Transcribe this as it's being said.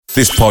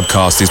This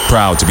podcast is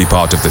proud to be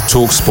part of the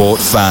TalkSport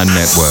Fan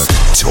Network.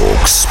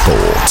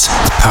 TalkSport.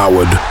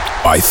 Powered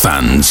by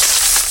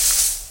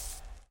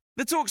fans.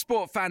 The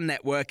TalkSport Fan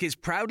Network is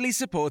proudly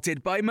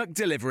supported by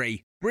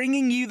McDelivery,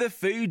 bringing you the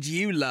food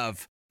you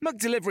love.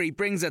 McDelivery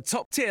brings a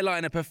top-tier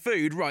lineup of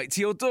food right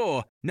to your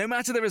door. No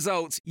matter the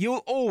result,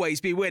 you'll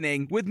always be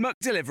winning with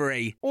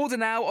McDelivery. Order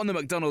now on the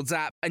McDonald's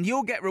app and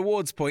you'll get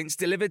rewards points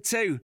delivered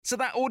too. So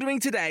that ordering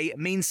today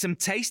means some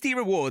tasty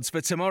rewards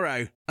for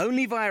tomorrow.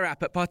 Only via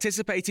app at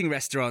participating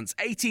restaurants.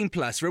 18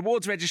 plus.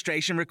 Rewards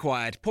registration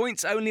required.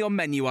 Points only on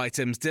menu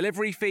items.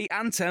 Delivery fee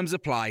and terms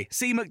apply.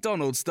 See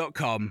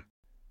mcdonalds.com.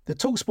 The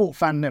TalkSport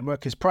Fan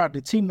Network is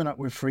proudly teaming up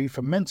with Free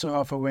for Mental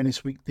Health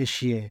Awareness Week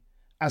this year.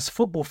 As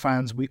football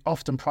fans, we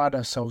often pride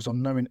ourselves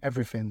on knowing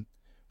everything,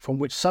 from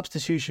which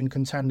substitution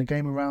can turn the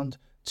game around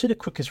to the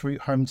quickest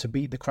route home to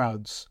beat the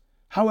crowds.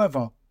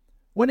 However,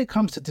 when it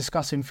comes to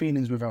discussing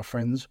feelings with our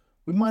friends,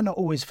 we might not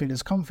always feel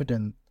as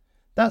confident.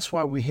 That's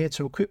why we're here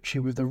to equip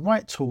you with the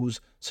right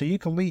tools so you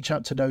can reach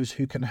out to those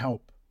who can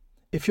help.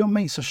 If your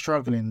mates are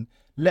struggling,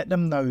 let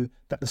them know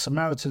that the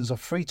Samaritans are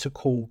free to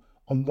call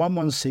on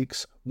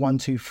 116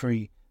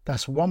 123.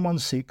 That's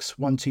 116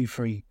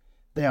 123.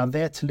 They are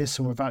there to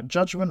listen without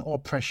judgment or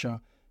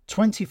pressure,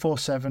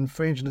 24/7,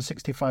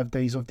 365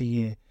 days of the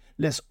year.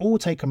 Let's all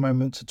take a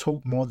moment to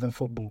talk more than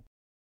football.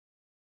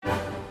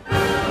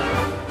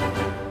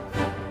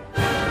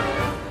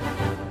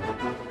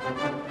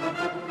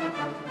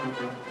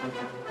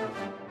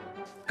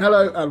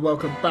 Hello and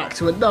welcome back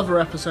to another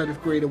episode of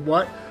Green and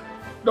White.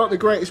 Not the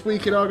greatest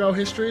week in Argyle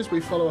history as we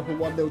follow up a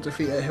 1-0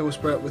 defeat at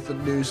Hillsborough with the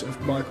news of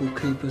Michael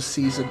Cooper's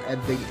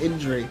season-ending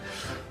injury.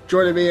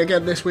 Joining me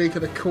again this week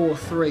are the core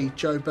three.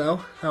 Joe Bell,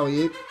 how are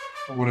you?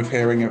 Forward of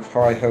hearing of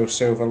hi-ho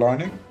silver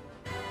lining.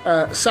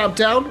 Sam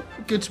Down,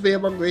 good to be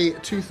among the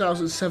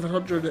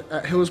 2,700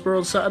 at Hillsborough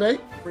on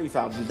Saturday.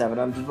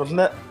 3,700,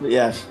 wasn't it? But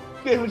yes,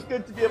 it was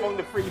good to be among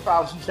the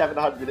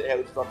 3,700 at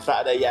Hillsborough on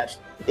Saturday, yes.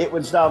 It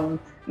was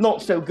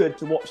not so good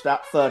to watch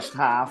that first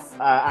half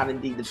and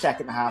indeed the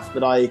second half,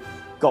 but I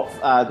got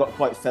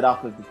quite fed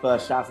up with the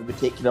first half in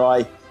particular.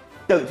 I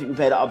don't think we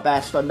played at our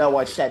best. I know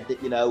I said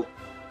that,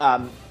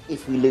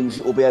 if we lose,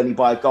 it will be only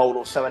by a goal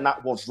or so, and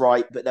that was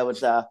right. But there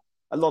was a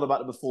lot about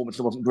the performance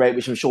that wasn't great,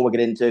 which I'm sure we'll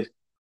get into.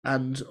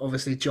 And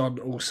obviously, John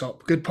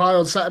Allsop. Good pie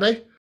on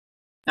Saturday.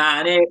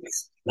 And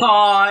it's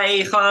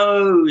pie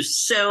ho,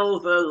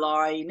 silver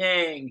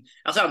lining.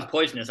 That sounds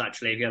poisonous,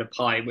 actually, if you had a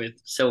pie with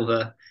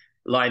silver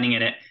lining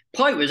in it.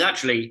 Pie was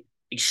actually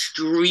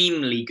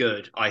extremely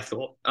good, I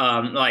thought.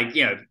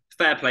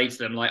 Fair play to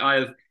them.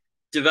 I've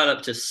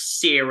developed a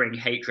searing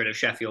hatred of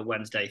Sheffield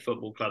Wednesday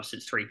Football Club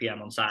since 3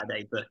 p.m. on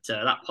Saturday, but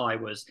that pie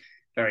was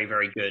very,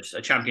 very good.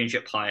 A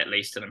championship pie at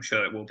least, and I'm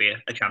sure it will be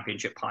a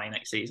championship pie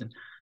next season.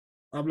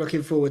 I'm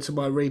looking forward to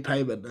my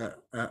repayment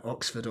at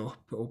Oxford or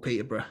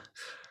Peterborough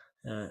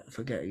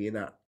for getting you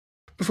that.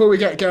 Before we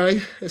get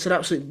going, it's an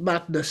absolute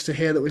madness to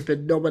hear that we've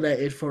been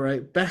nominated for a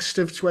Best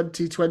of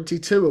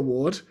 2022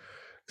 award.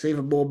 It's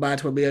even more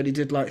mad when we only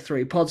did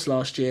 3 pods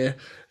last year,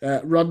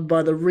 run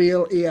by the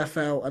Real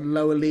EFL and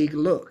Lower League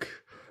Look.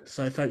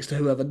 So thanks to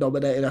whoever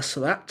nominated us for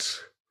that.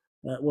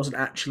 It wasn't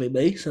actually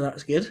me, so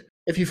that's good.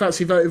 If you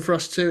fancy voting for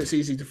us too, it's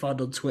easy to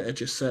find on Twitter.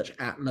 Just search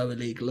at Lower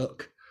League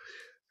Look.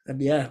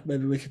 And yeah,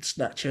 maybe we could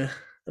snatch an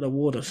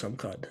award of some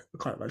kind.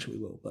 I can't imagine we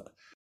will, but...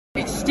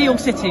 It's Steel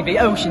City v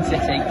Ocean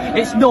City.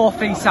 It's North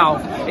v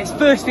South. It's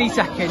first v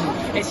second.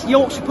 It's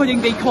Yorkshire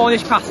Pudding v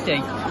Cornish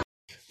Pasty.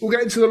 We'll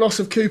get into the loss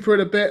of Cooper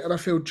in a bit, and I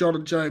feel John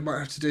and Joe might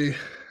have to do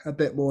a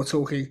bit more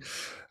talking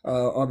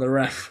on the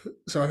ref.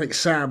 So I think,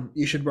 Sam,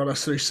 you should run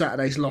us through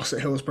Saturday's loss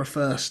at Hillsborough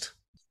first.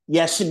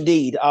 Yes,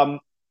 indeed.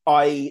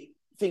 I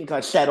think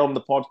I said on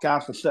the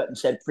podcast, I certainly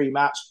said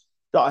pre-match,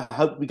 that I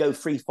hope we go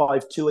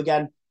 3-5-2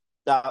 again.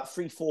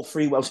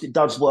 3-4-3, whilst it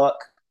does work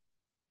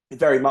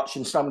very much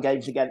in some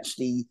games against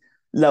the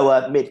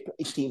lower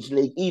mid-placed teams in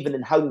the league, even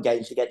in home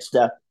games against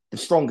the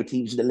stronger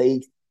teams in the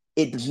league,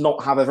 it does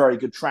not have a very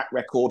good track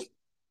record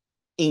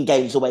in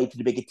games away to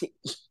the bigger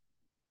teams.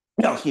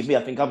 No, excuse me,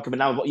 I think I'm coming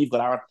out with what you've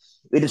got, Aaron.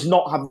 It does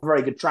not have a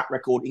very good track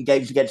record in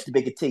games against the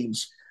bigger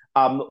teams.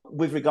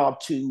 With regard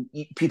to,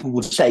 people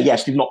would say,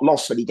 yes, we've not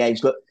lost many games,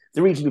 but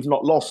the reason we've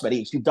not lost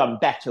many is we've done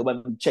better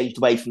when we changed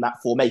away from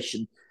that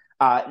formation.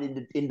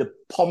 In the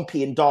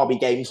Pompey and Derby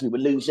games, we were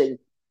losing,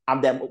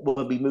 and then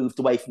when we moved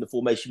away from the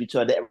formation, we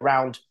turned it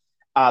around.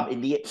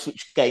 In the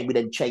Ipswich game, we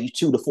then changed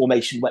to the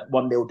formation, went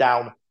 1-0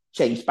 down,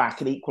 changed back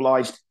and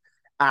equalised.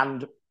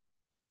 And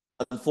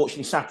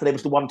unfortunately, Saturday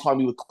was the one time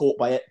we were caught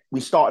by it. We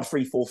started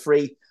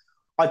 3-4-3.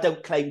 I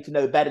don't claim to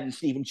know better than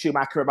Stephen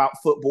Schumacher about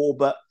football,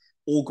 but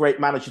all great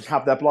managers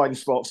have their blind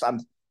spots,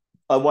 and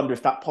I wonder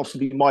if that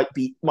possibly might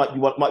be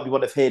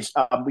one of his.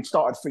 We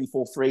started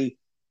 3-4-3.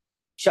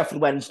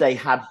 Sheffield Wednesday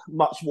had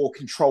much more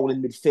control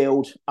in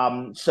midfield.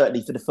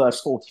 Certainly for the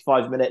first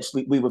 45 minutes,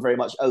 we were very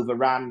much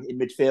overran in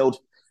midfield.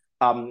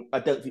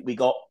 I don't think we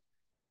got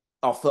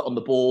our foot on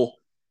the ball.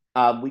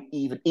 We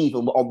even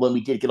when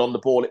we did get on the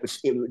ball,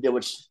 there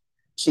was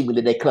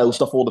seemingly they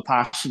closed off all the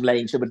passing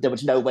lanes. There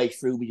was no way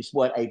through. We just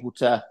weren't able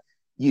to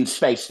used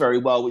space very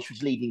well, which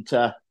was leading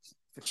to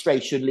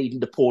frustration, leading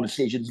to poor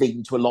decisions,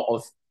 leading to a lot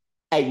of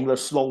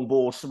aimless long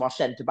balls from our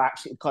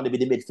centre-backs. It would kind of be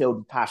the midfield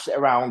and pass it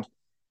around,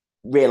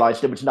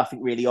 realise there was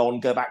nothing really on,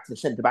 go back to the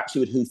centre-backs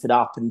who would hoof it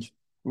up and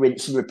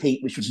rinse and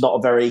repeat, which was not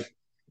a very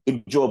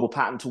enjoyable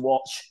pattern to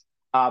watch.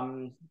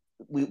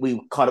 We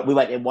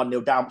went in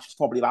 1-0 down, which is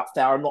probably about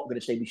fair. I'm not going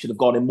to say we should have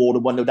gone in more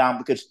than 1-0 down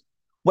because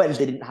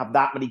Wednesday didn't have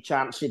that many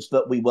chances,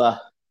 but we were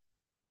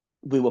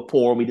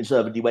poor and we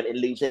deservedly went in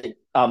losing.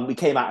 We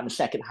came out in the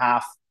second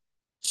half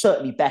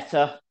certainly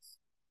better.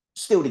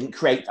 Still didn't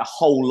create a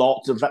whole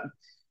lot. That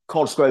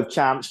Cosgrove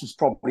chance was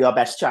probably our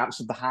best chance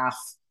of the half.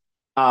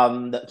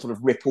 That sort of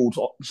rippled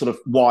sort of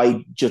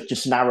wide,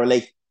 just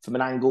narrowly from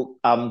an angle.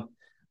 And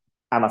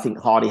I think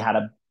Hardy had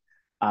a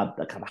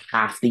kind of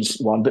half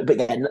decent one, but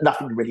again,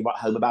 nothing to really write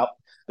home about.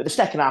 But the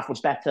second half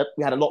was better.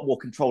 We had a lot more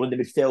control in the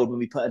midfield when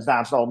we put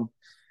Advance on.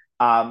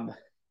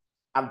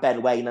 And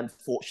Ben Waine,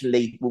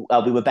 unfortunately,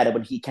 we were better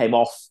when he came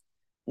off.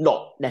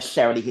 Not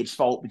necessarily his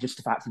fault, but just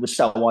the fact he was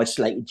so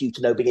isolated due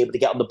to no being able to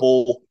get on the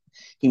ball.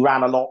 He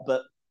ran a lot,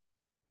 but,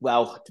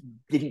 well,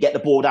 didn't get the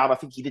ball down. I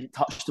think he didn't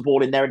touch the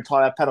ball in their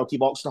entire penalty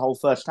box the whole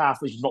first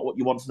half, which is not what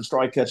you want from a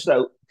striker.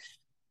 So,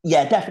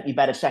 yeah, definitely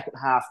better second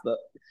half, but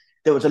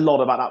there was a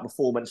lot about that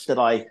performance that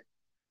I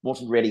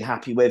wasn't really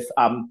happy with.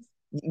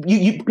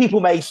 People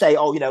may say,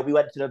 oh, we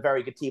went to a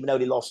very good team and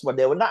only lost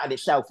 1-0, and that in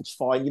itself is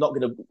fine. You're not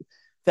going to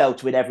fail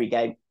to win every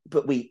game,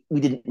 but we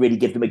didn't really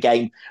give them a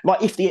game.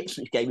 Like if the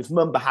Ipswich game, if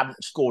Mumba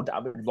hadn't scored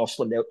that and lost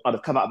 1-0, I'd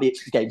have come out of the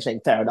Ipswich game saying,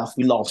 fair enough,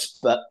 we lost,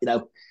 but,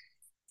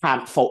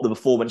 can't fault the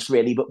performance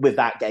really. But with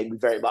that game, we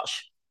very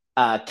much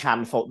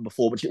can fault the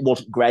performance. It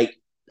wasn't great.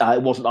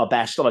 It wasn't our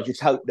best, and I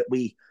just hope that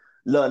we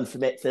learn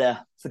from it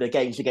for the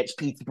games against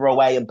Peterborough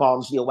away and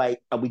Barnsley away,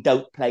 and we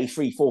don't play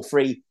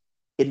 3-4-3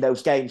 in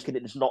those games, because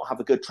it does not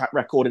have a good track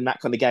record in that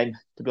kind of game,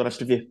 to be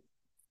honest with you.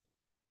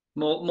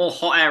 More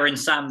hot air in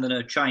Sam than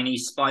a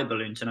Chinese spy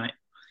balloon tonight.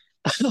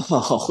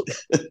 Oh,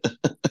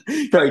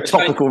 very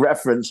topical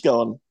reference.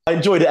 Go on. I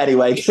enjoyed it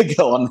anyway.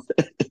 Go on.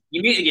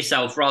 You muted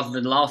yourself rather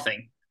than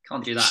laughing.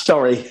 Can't do that.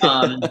 Sorry.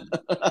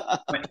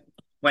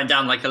 Went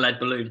down like a lead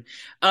balloon.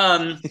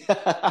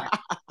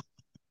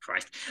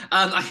 Christ.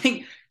 I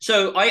think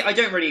so. I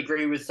don't really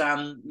agree with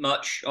Sam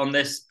much on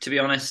this, to be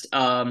honest.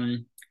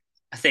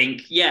 I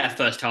think,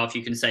 first half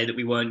you can say that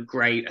we weren't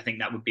great. I think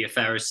that would be a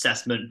fair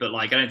assessment, but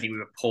I don't think we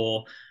were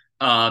poor.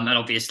 And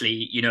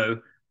obviously,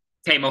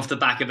 came off the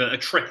back of a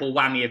triple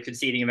whammy of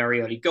conceding a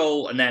very early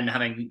goal and then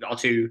having our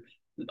two,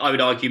 I would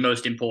argue,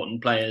 most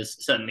important players,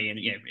 certainly in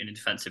a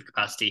defensive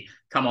capacity,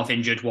 come off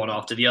injured one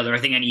after the other. I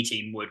think any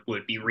team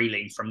would be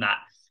reeling from that.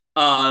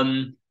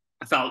 I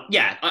felt,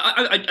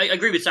 I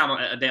agree with Sam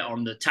a bit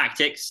on the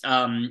tactics.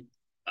 I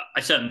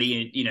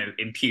certainly,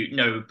 impute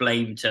no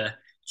blame to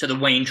the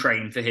Waine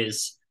train for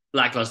his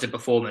lackluster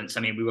performance.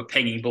 I mean, we were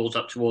pinging balls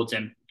up towards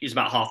him. He was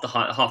about half the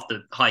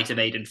height of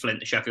Aidan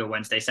Flint, the Sheffield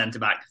Wednesday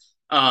centre-back.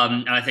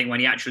 And I think when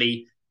he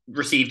actually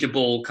received a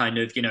ball kind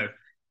of,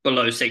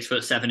 below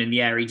 6'7" in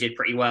the air, he did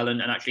pretty well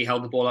and actually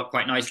held the ball up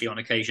quite nicely on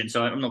occasion.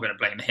 So I'm not going to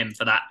blame him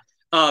for that.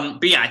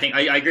 But yeah, I think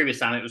I agree with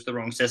Sam. It was the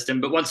wrong system.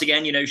 But once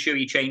again,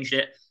 Shuey changed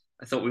it.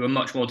 I thought we were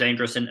much more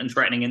dangerous and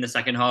threatening in the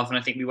second half. And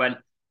I think we went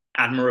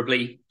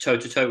admirably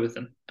toe-to-toe with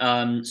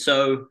them.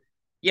 So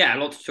yeah, a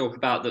lot to talk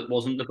about that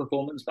wasn't the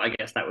performance, but I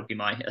guess that would be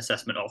my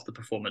assessment of the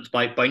performance.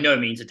 By no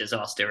means a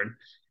disaster, and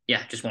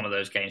yeah, just one of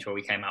those games where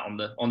we came out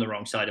on the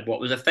wrong side of what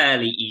was a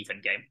fairly even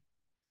game.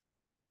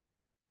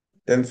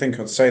 Didn't think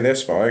I'd say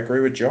this, but I agree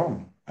with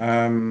John.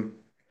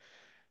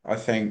 I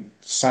think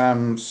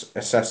Sam's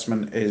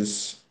assessment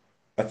is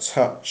a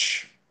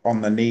touch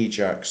on the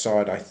knee-jerk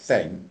side, I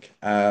think.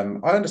 I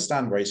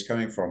understand where he's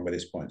coming from with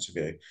his points of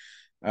view.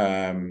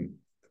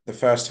 The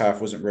first half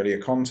wasn't really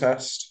a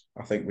contest.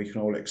 I think we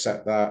can all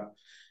accept that.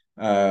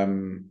 I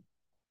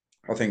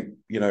think,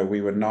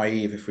 we were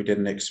naive if we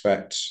didn't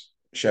expect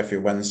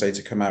Sheffield Wednesday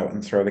to come out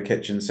and throw the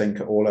kitchen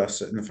sink at all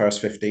us in the first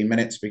 15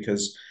 minutes,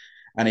 because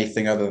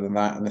anything other than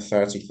that and the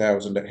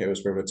 30,000 at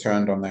Hillsborough were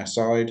turned on their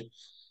side.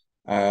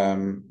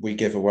 We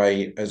give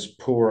away as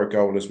poor a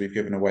goal as we've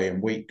given away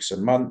in weeks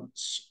and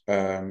months.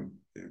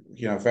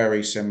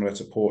 Very similar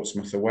to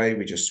Portsmouth away.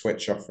 We just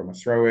switch off from a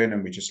throw-in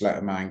and we just let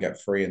a man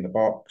get free in the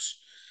box.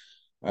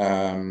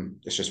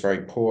 It's just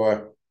very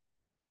poor.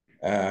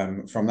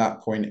 From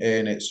that point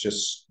in, it's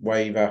just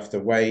wave after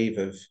wave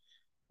of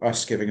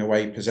us giving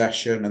away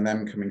possession and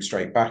them coming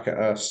straight back at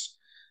us.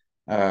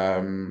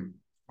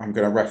 I'm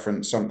going to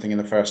reference something in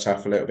the first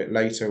half a little bit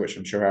later, which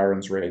I'm sure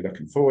Aaron's really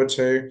looking forward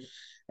to.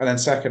 And then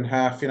second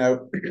half,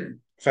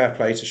 fair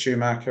play to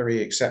Schumacher.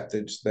 He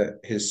accepted that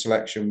his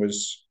selection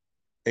was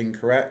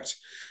incorrect.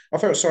 I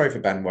felt sorry for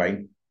Ben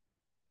Waine.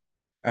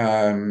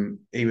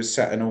 He was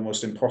set an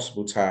almost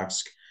impossible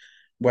task.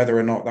 Whether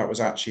or not that was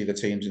actually the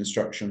team's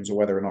instructions or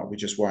whether or not we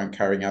just weren't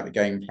carrying out the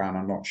game plan,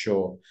 I'm not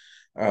sure.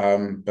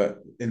 But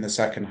in the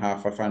second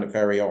half, I found it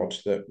very odd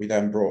that we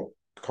then brought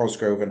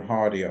Cosgrove and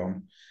Hardy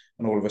on.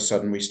 And all of a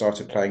sudden, we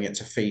started playing it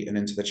to feet and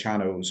into the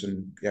channels.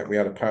 And yeah, we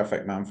had a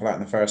perfect man for that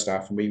in the first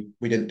half, and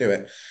we didn't do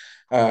it.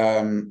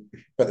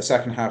 But the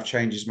second half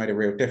changes made a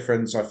real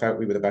difference. I felt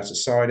we were the better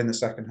side in the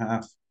second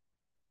half.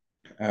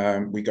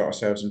 We got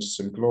ourselves into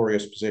some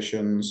glorious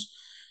positions.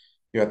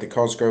 You had the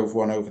Cosgrove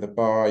one over the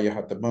bar. You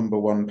had the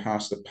Mumba one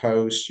past the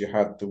post. You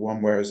had the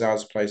one where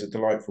Azaz plays a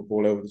delightful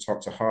ball over the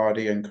top to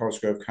Hardy, and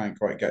Cosgrove can't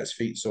quite get his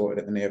feet sorted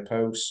at the near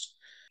post.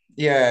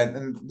 Yeah,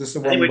 and there's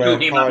the one we're where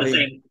talking Hardy...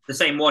 about the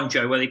same one,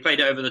 Joe, where they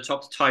played it over the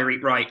top to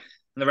Tyreek Wright,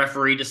 and the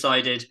referee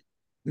decided...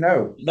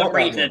 No, for some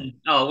reason.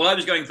 Oh, well, I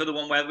was going for the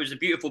one where it was a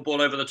beautiful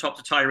ball over the top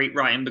to Tyreek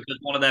Wright, and because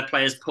one of their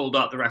players pulled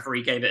up, the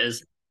referee gave it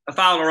as a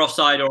foul or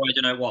offside, or I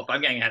don't know what, but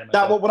I'm getting ahead of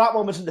myself. That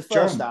one was in the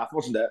first half,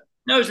 wasn't it?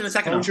 No, it was in the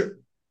second half.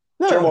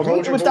 No, it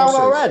wasn't. It was down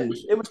our end.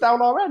 It was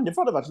down our end in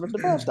front of us. It was the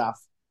first half.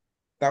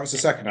 That was the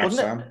second half,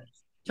 Sam.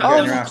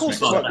 Of course.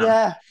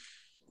 Yeah.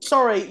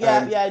 Sorry.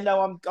 Yeah.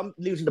 No, I'm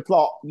losing the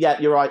plot. Yeah,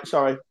 you're right.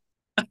 Sorry.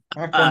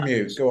 Back on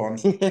mute. Go on.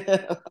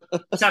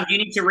 Sam, do you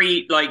need to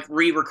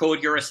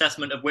re-record your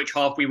assessment of which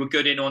half we were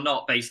good in or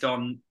not based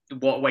on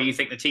what way you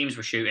think the teams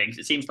were shooting?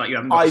 It seems like you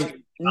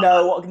haven't.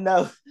 No.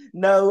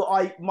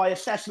 My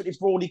assessment is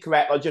broadly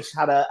correct. I just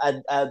had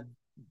a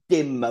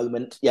dim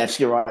moment. Yes,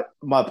 you're right.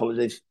 My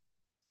apologies.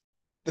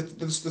 The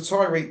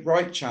Tyreek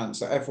Wright chance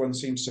that everyone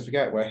seems to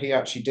forget, where he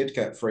actually did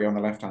get free on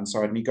the left-hand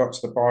side and he got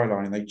to the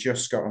byline and they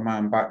just got a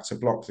man back to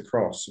block the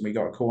cross and we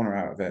got a corner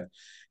out of it.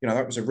 You know,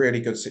 that was a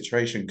really good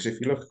situation, because if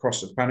you look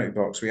across the penalty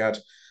box, we had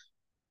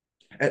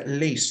at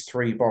least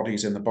 3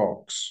 bodies in the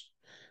box,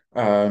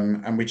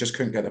 and we just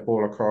couldn't get the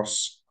ball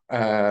across.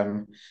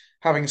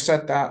 Having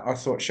said that, I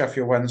thought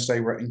Sheffield Wednesday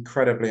were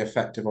incredibly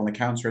effective on the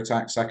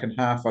counter-attack second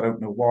half. I don't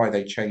know why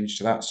they changed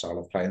to that style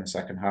of play in the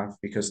second half,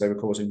 because they were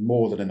causing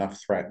more than enough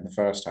threat in the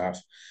first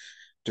half,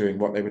 doing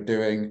what they were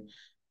doing.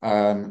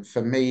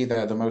 For me,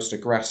 they're the most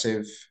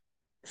aggressive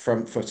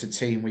front-footed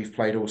team we've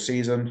played all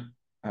season.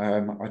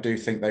 I do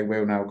think they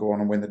will now go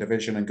on and win the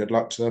division, and good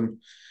luck to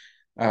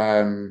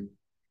them.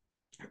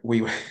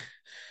 We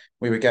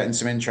were getting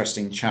some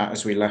interesting chat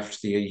as we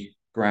left the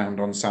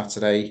ground on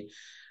Saturday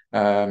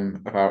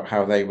about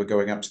how they were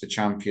going up to the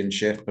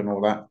Championship and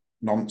all that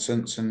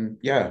nonsense. And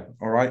yeah,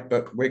 all right,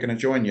 but we're going to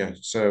join you,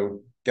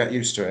 so get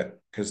used to it,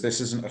 because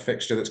this isn't a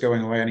fixture that's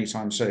going away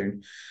anytime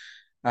soon.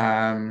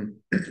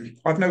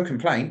 I've no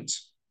complaint.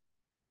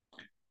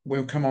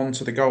 We'll come on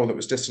to the goal that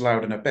was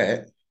disallowed in a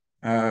bit.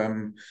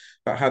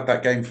 But had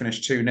that game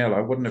finished 2-0,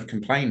 I wouldn't have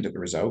complained at the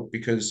result,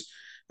 because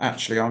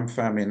actually I'm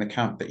firmly in the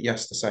camp that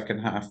yes, the second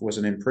half was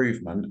an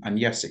improvement, and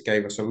yes, it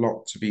gave us a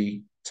lot to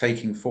be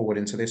taking forward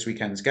into this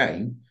weekend's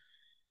game.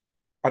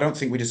 I don't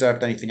think we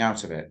deserved anything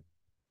out of it.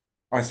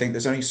 I think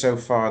there's only so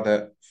far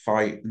that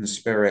fight and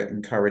spirit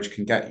and courage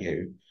can get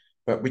you,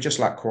 but we just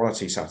lacked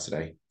quality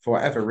Saturday. For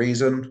whatever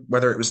reason,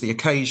 whether it was the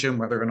occasion,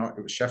 whether or not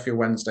it was Sheffield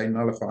Wednesday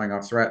nullifying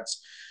our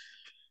threats,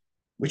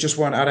 we just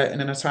weren't at it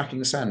in an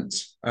attacking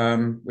sense.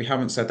 We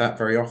haven't said that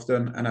very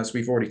often. And as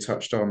we've already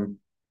touched on,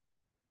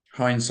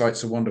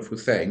 hindsight's a wonderful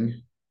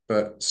thing,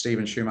 but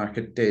Steven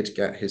Schumacher did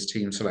get his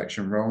team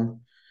selection wrong.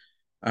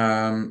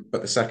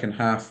 But the second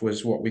half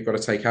was what we've got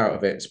to take out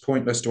of it. It's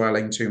pointless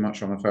dwelling too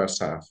much on the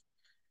first half.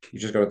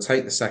 You've just got to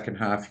take the second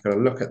half. You've got to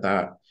look at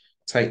that,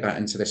 take that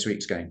into this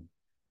week's game.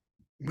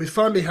 We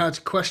finally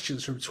had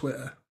questions from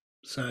Twitter.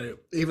 So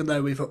even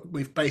though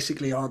we've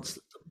basically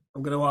answered,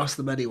 I'm going to ask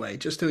them anyway,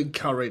 just to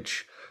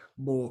encourage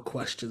more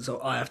questions,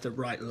 so I have to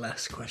write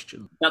less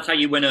questions. That's how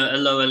you win a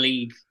lower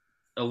league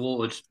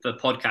award for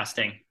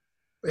podcasting.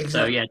 Exactly.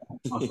 So yeah,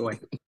 halfway.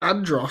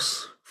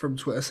 Andros from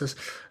Twitter says,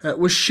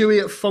 was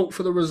Shuey at fault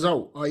for the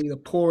result, i.e. the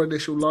poor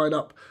initial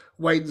lineup,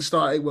 Wayne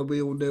starting when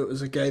we all knew it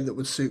was a game that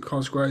would suit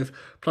Cosgrove,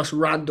 plus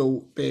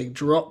Randall being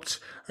dropped,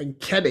 and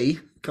Kenny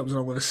comes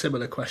along with a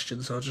similar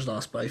question, so I'll just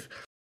ask both.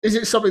 Is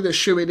it something that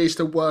Shuey needs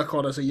to work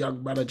on as a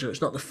young manager?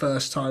 It's not the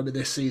first time in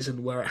this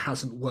season where it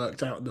hasn't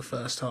worked out in the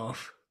first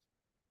half.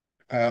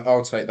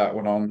 I'll take that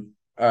one on.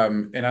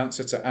 In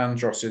answer to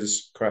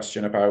Andros's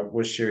question about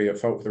was Shuey at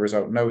fault for the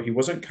result, no, he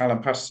wasn't.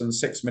 Callum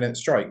Patterson's 6-minute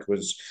strike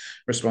was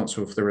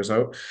responsible for the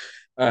result.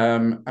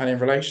 And in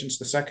relation to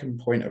the second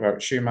point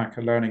about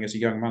Schumacher learning as a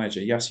young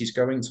manager, yes, he's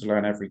going to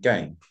learn every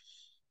game.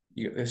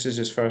 This is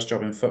his first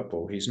job in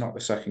football. He's not the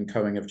second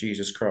coming of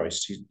Jesus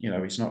Christ. He's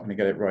not going to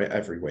get it right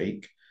every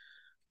week.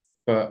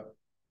 But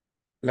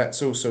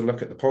let's also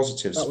look at the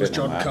positives. That was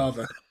John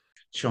Carver.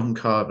 John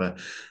Carver.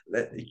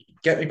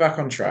 Get me back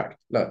on track.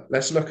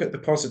 Let's look at the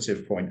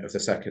positive point of the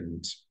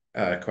second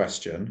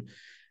question.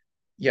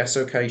 Yes,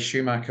 okay,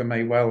 Schumacher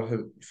may well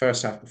have,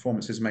 first half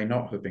performances may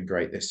not have been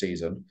great this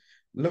season.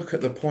 Look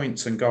at the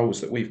points and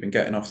goals that we've been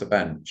getting off the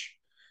bench.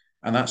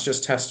 And that's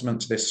just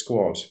testament to this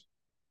squad.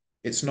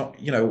 It's not,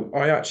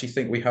 I actually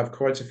think we have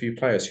quite a few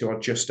players who are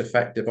just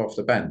effective off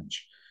the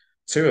bench.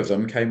 2 of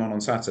them came on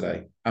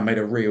Saturday and made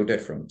a real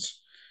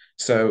difference.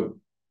 So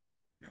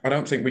I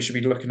don't think we should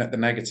be looking at the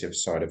negative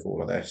side of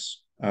all of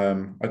this.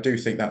 I do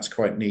think that's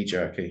quite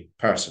knee-jerky,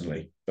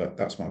 personally, but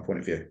that's my point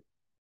of view.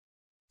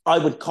 I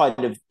would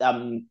kind of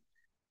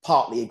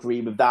partly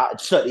agree with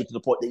that, certainly to the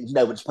point that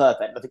no one's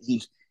perfect. I think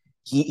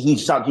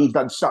he's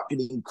done such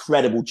an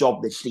incredible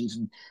job this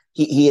season.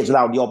 He has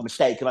allowed the odd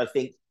mistake, and I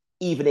think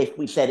even if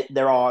we said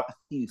there are a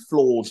few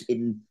flaws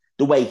in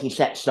the way he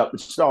sets up the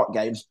start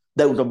games,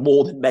 those are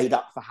more than made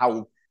up for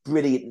how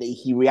brilliantly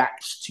he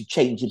reacts to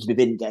changes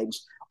within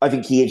games. I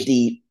think he is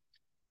the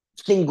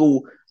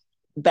single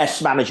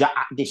best manager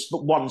at this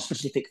one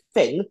specific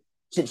thing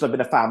since I've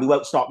been a fan. We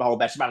won't start the whole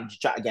best manager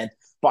chat again,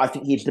 but I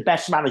think he's the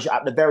best manager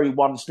at the very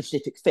one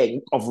specific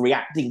thing of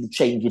reacting to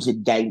changes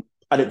in game.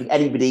 I don't think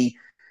anybody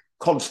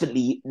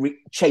constantly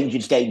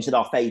changes games in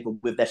our favour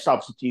with their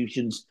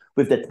substitutions,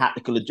 with their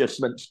tactical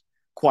adjustments,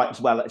 quite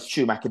as well as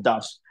Schumacher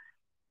does.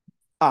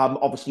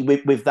 Obviously,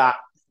 with that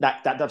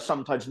does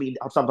sometimes mean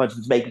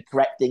it's maybe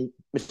correcting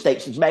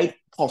mistakes he's made.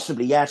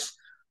 Possibly, yes.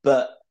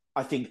 But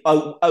I think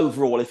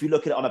overall, if you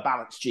look at it on a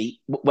balance sheet,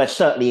 we're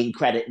certainly in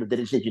credit with the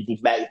decisions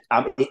he's made,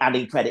 and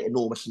in credit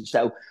enormously.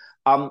 So,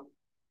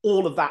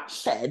 all of that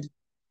said,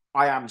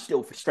 I am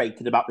still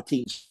frustrated about the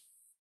team's,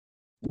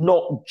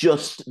 not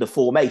just the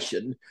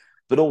formation,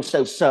 but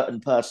also certain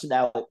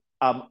personnel.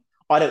 I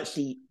don't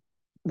see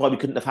why we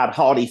couldn't have had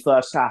Hardy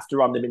first half to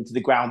run them into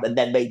the ground and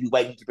then maybe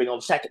waiting to bring on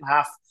second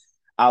half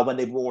when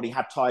they've already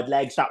had tired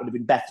legs. That would have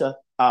been better.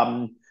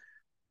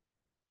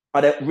 I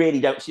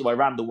don't see why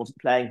Randall wasn't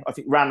playing. I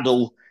think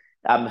Randall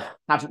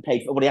hasn't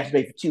played. He hasn't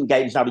played for 2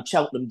 games now. The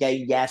Cheltenham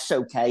game, yes,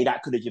 okay,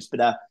 that could have just been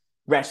a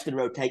rest and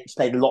rotate. He's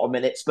played a lot of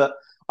minutes, but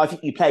I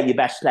think you play your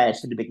best players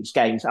for the biggest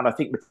games, and I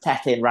think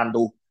Tete and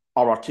Randall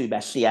are our 2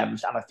 best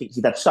CMs, and I think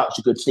he's had such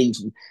a good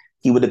season.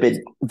 He would have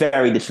been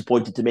very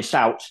disappointed to miss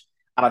out,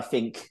 and I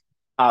think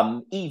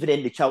even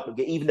in the Cheltenham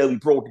game, even though he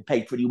broadly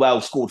played pretty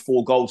well, scored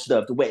 4 goals,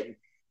 deserved to win,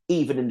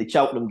 even in the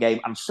Cheltenham game,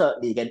 and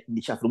certainly again in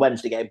the Sheffield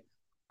Wednesday game,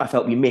 I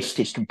felt we missed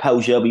his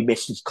composure, we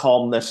missed his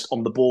calmness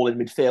on the ball in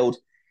midfield,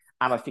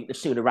 and I think the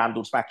sooner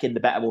Randall's back in, the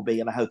better we'll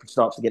be, and I hope he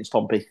starts against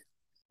Pompey.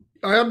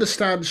 I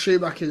understand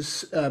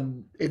Schumacher's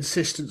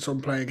insistence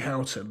on playing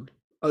Houghton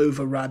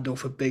over Randall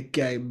for big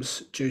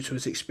games due to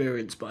his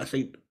experience, but I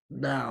think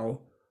now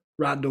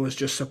Randall has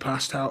just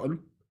surpassed Houghton.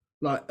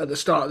 Like at the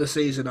start of the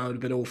season, I would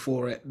have been all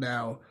for it.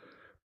 Now,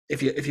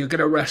 if you're going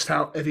to rest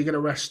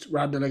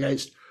Randall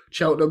against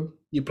Cheltenham,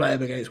 you play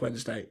him against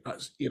Wednesday.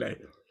 That's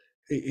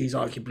he's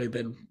arguably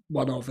been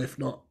one of, if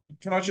not.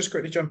 Can I just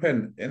quickly jump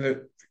in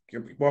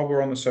while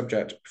we're on the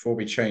subject before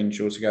we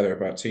change altogether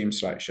about team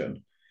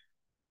selection?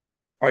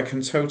 I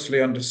can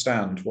totally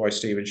understand why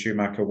Steven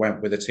Schumacher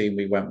went with the team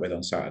we went with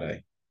on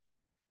Saturday.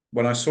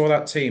 When I saw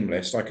that team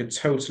list, I could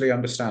totally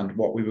understand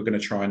what we were going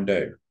to try and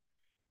do.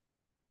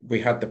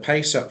 We had the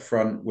pace up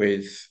front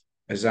with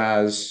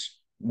Azaz,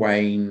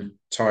 Wayne,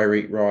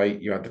 Tyreek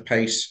Wright. You had the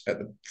pace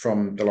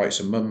from the likes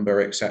of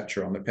Mumba,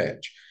 etc. on the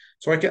pitch.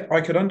 So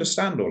I could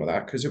understand all of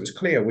that because it was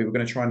clear we were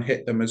going to try and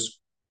hit them as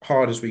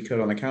hard as we could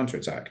on the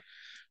counter-attack.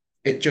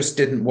 It just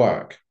didn't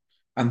work.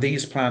 And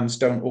these plans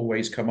don't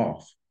always come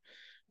off.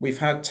 We've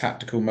had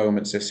tactical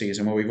moments this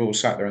season where we've all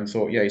sat there and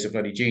thought, yeah, he's a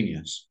bloody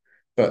genius.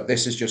 But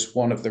this is just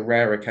one of the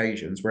rare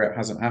occasions where it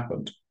hasn't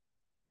happened.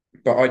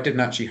 But I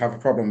didn't actually have a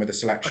problem with the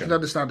selection. I can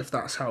understand if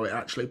that's how it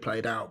actually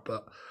played out.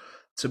 But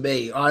to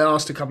me, I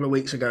asked a couple of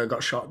weeks ago and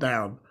got shot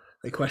down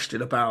the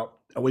question about,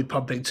 are we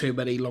pumping too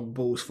many long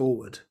balls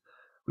forward?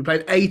 We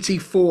played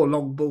 84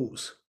 long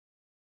balls.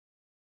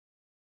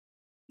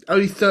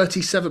 Only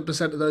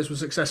 37% of those were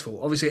successful.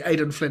 Obviously,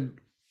 Aidan Flint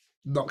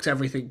knocked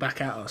everything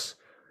back at us.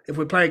 If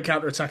we're playing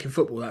counter-attacking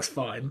football, that's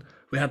fine.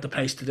 We had the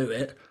pace to do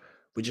it.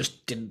 We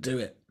just didn't do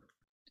it.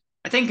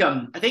 I think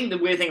the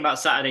weird thing about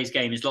Saturday's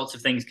game is lots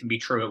of things can be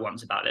true at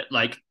once about it.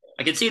 Like,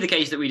 I could see the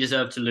case that we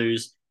deserved to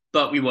lose,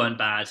 but we weren't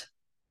bad.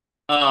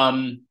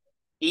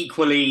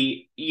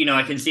 Equally,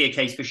 I can see a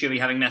case for Shuey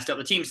having messed up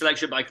the team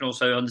selection, but I can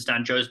also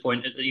understand Joe's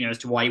point, as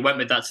to why he went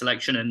with that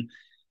selection. And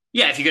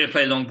yeah, if you're going to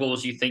play long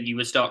balls, you think you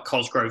would start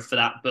Cosgrove for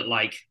that. But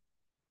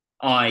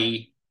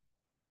I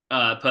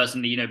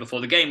personally,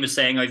 before the game was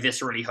saying, I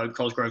viscerally hope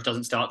Cosgrove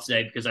doesn't start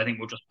today because I think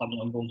we'll just pump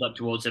long balls up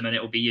towards him and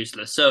it'll be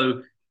useless.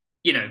 So,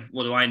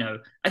 what do I know?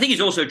 I think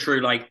it's also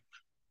true,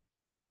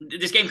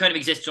 this game kind of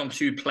exists on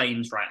 2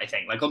 planes, right? I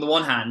think, on the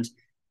one hand,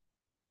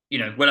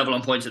 we're level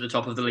on points at the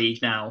top of the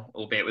league now,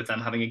 albeit with them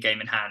having a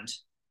game in hand.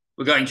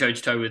 We're going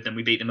toe-to-toe with them.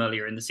 We beat them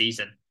earlier in the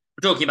season.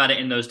 We're talking about it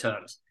in those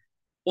terms.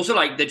 Also,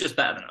 they're just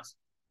better than us.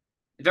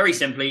 Very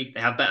simply,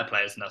 they have better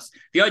players than us.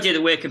 The idea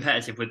that we're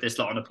competitive with this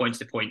lot on a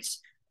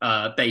points-to-points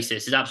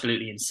basis is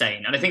absolutely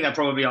insane. And I think that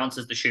probably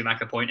answers the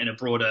Schumacher point in a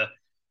broader,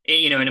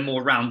 in a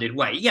more rounded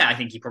way. Yeah, I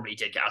think he probably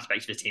did get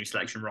aspects of his team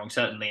selection wrong,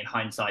 certainly in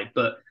hindsight.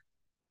 But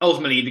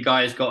ultimately, the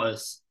guy has got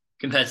us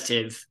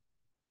competitive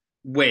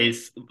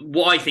with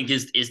what I think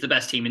is the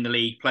best team in the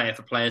league, player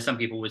for player. Some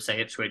people would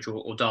say Ipswich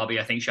or Derby.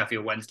 I think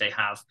Sheffield Wednesday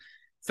have.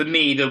 For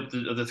me,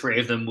 the 3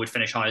 of them would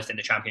finish highest in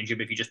the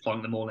Championship if you just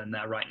plonk them all in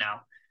there right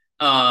now.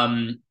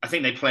 I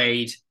think they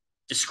played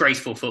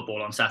disgraceful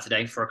football on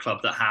Saturday for a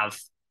club that have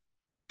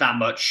that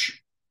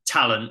much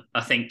talent. I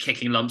think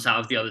kicking lumps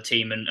out of the other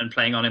team and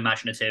playing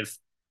unimaginative,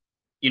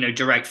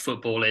 direct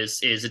football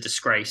is a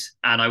disgrace.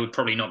 And I would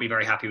probably not be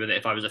very happy with it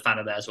if I was a fan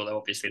of theirs, although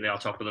obviously they are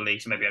top of the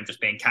league, so maybe I'm just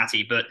being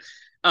catty. But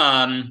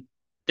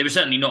they were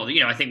certainly not.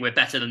 I think we're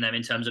better than them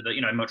in terms of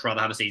I'd much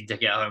rather have a season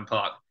ticket at Home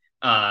Park.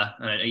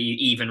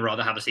 Even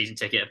rather have a season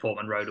ticket at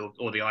Portman Road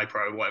or the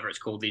iPro, whatever it's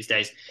called these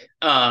days.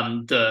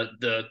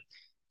 The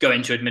go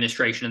into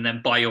administration and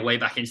then buy your way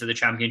back into the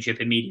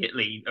Championship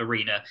immediately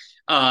arena.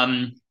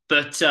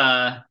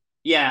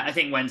 Yeah, I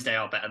think Wednesday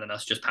are better than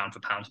us, just pound for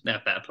pound. They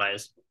have better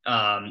players,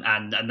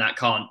 and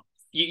that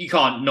you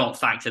can't not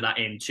factor that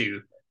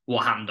into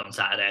what happened on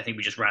Saturday. I think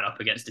we just ran up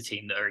against a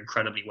team that are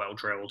incredibly well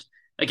drilled.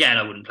 Again,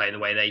 I wouldn't play the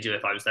way they do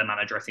if I was their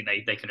manager. I think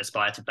they can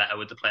aspire to better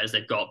with the players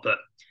they've got, but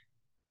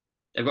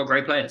they've got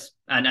great players.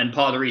 And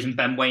part of the reason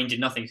Ben Waine did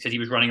nothing is because he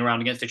was running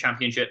around against a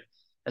Championship,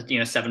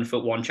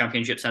 7'1"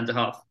 Championship centre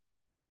half.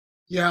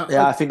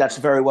 Yeah, I think that's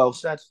very well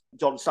said.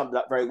 John summed it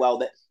up very well,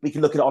 that we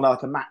can look at it on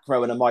like a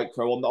macro and a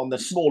micro. On the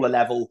smaller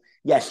level,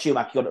 yes,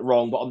 Schumacher got it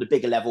wrong, but on the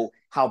bigger level,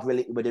 how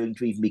brilliant we're doing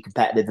to even be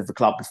competitive with a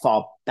club with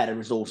far better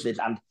resources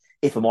and,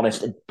 if I'm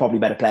honest, probably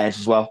better players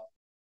as well.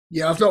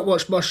 Yeah, I've not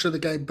watched much of the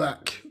game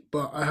back,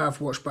 but I have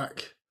watched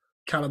back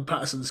Callum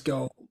Patterson's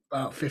goal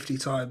about 50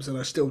 times, and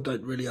I still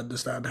don't really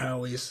understand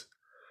how he's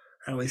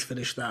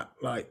finished that.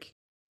 Like,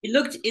 it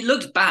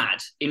looked bad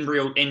in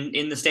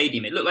the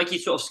stadium. It looked like he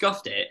sort of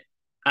scuffed it.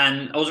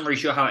 And I wasn't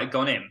really sure how it had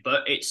gone in,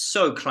 but it's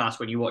so class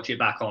when you watch it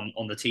back on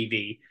the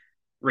TV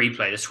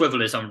replay. The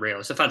swivel is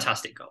unreal. It's a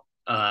fantastic goal.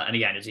 And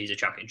again, he's a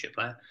Championship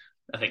player.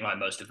 I think like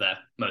most of their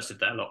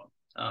lot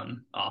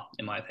are,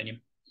 in my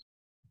opinion.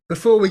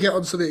 Before we get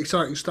on to the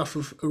exciting stuff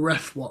of a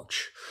ref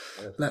watch,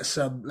 let's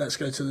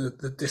go to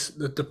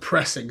the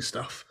depressing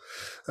stuff.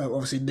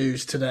 Obviously,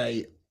 news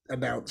today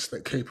announced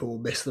that Cooper will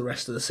miss the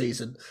rest of the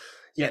season.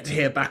 Yet to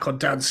hear back on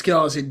Dan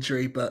Scarr's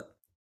injury, but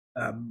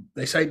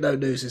they say no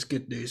news is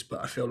good news,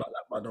 but I feel like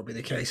that might not be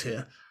the case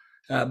here.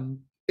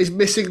 Is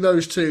missing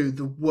those two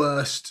the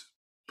worst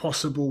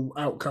possible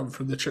outcome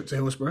from the trip to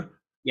Hillsborough?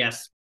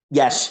 Yes.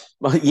 Yes,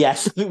 I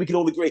think we can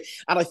all agree.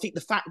 And I think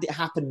the fact that it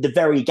happened the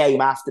very game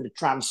after the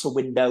transfer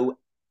window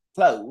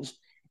closed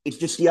is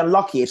just the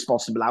unluckiest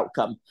possible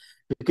outcome.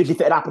 Because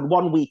if it had happened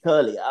 1 week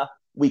earlier,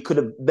 we could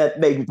have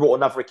maybe brought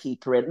another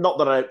keeper in. Not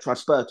that I don't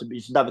trust Burton, but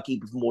just another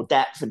keeper for more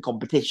depth and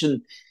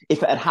competition.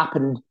 If it had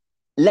happened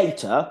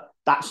later,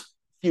 that's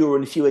fewer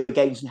and fewer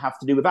games you have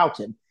to do without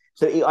him.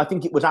 So I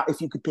think it was that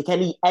if you could pick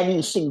any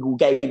single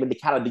game in the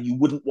calendar you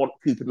wouldn't want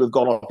Cooper to have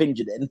gone off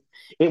injured in,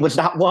 it was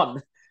that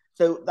one.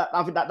 So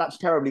I think that's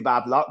terribly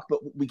bad luck, but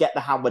we get the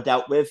hand we're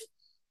dealt with.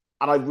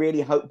 And I really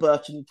hope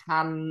Burton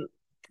can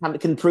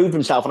prove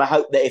himself. And I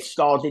hope that if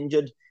Scarr's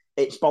injured,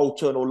 it's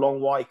Bolton or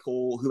Longwyke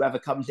or whoever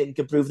comes in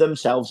can prove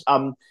themselves.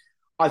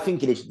 I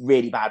think it is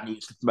really bad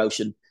news for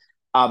promotion.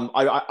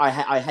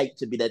 I hate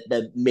to be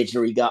the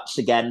misery guts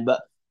again,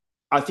 but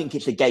I think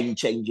it's a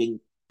game-changing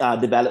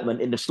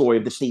development in the story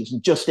of the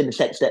season, just in the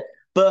sense that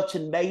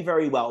Burton may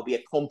very well be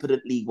a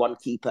competent League One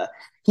keeper.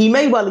 He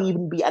may well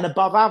even be an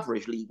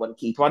above-average League One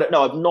keeper. I don't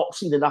know. I've not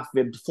seen enough of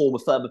him to form a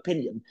firm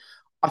opinion.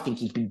 I think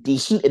he's been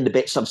decent in the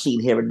bits I've seen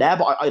here and there,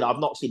 but I've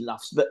not seen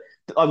enough. But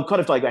I'm kind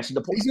of digressing.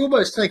 He's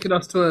almost taken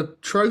us to a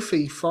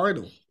trophy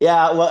final.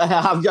 Yeah, well,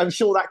 I'm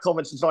sure that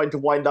comment's designed to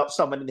wind up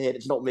someone in here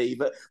that's not me,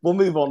 but we'll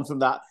move on from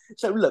that.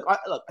 So, look,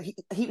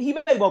 he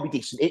may well be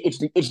decent.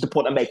 It's the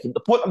point I'm making. The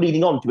point I'm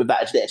leading on to with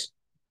that is this.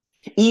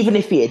 Even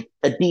if he had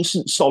a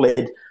decent,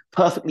 solid,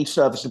 perfectly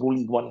serviceable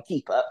League One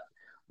keeper,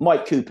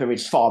 Mike Cooper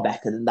is far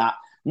better than that.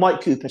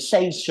 Mike Cooper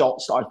saves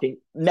shots that I think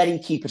many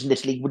keepers in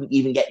this league wouldn't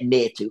even get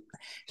near to.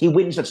 He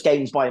wins us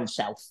games by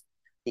himself.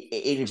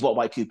 It is what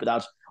Mike Cooper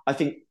does. I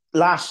think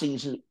last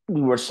season we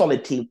were a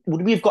solid team.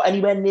 Would we have got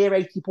anywhere near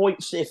 80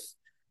 points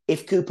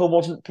if Cooper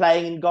wasn't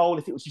playing in goal,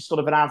 if it was just sort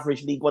of an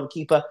average League One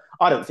keeper?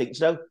 I don't think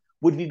so.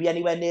 Would we be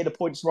anywhere near the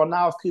points we're on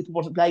now if Cooper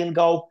wasn't playing in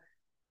goal?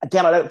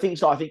 Again, I don't think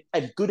so. I think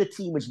as good a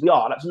team as we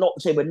are, that's not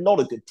to say we're not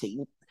a good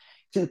team.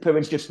 Cooper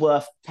is just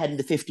worth 10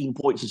 to 15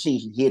 points a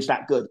season. He is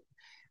that good.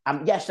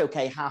 Yes,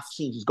 okay, half the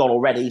season's gone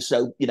already,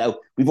 so,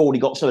 we've already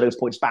got some of those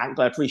points back.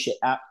 I appreciate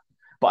that.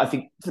 But I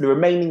think for the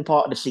remaining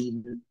part of the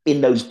season, in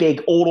those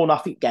big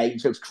all-or-nothing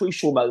games, those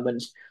crucial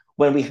moments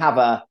when we have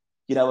a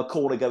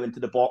corner go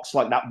into the box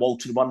like that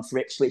Walton one for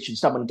Ipswich and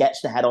someone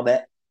gets the head on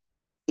it,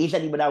 is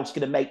anyone else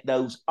going to make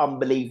those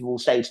unbelievable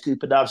saves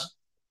Cooper does?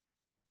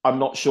 I'm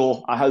not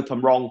sure. I hope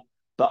I'm wrong.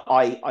 But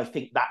I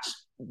think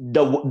that's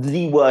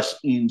the worst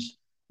news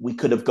we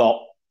could have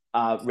got,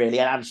 really.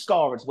 And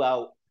Scarr as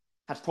well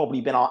has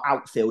probably been our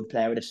outfield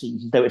player of the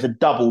season. So it's a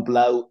double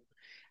blow.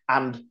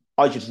 And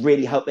I just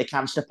really hope they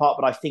can step up,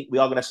 but I think we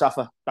are going to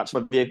suffer. That's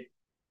my view.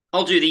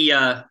 I'll do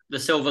the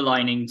silver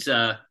linings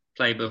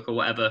playbook or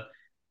whatever.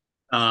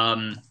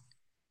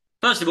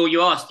 First of all,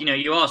 you asked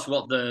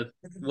what the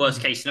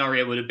worst case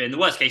scenario would have been. The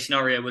worst case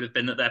scenario would have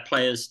been that their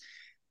players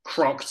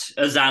crocked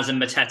Azaz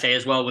and Matete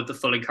as well with the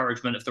full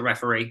encouragement of the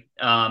referee.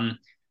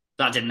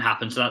 That didn't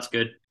happen, so that's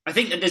good. I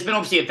think that there's been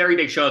obviously a very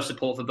big show of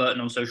support for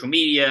Burton on social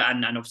media,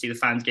 and obviously the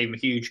fans gave him a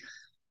huge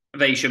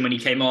ovation when he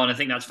came on. I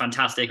think that's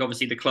fantastic.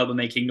 Obviously, the club are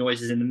making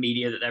noises in the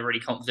media that they're really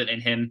confident in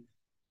him.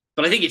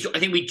 But I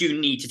think we do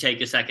need to take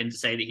a second to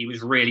say that he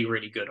was really,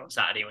 really good on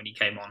Saturday when he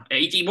came on.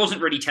 He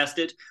wasn't really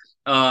tested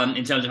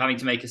in terms of having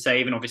to make a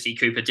save, and obviously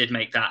Cooper did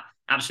make that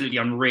absolutely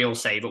unreal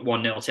save at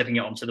 1-0, tipping it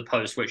onto the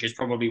post, which is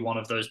probably one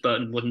of those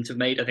Burton wouldn't have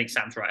made. I think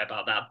Sam's right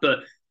about that. But,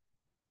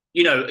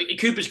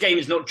 Cooper's game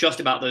is not just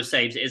about those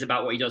saves. It is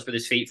about what he does with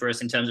his feet for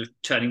us in terms of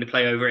turning the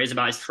play over. It is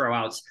about his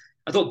throwouts.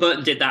 I thought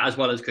Burton did that as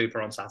well as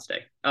Cooper on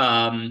Saturday.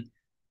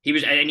 He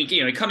was,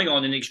 coming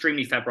on in an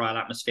extremely febrile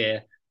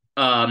atmosphere,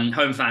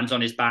 home fans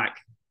on his back.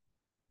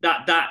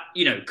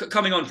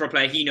 Coming on for a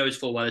player he knows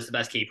full well is the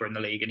best keeper in the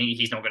league, and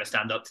he's not going to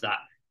stand up to that.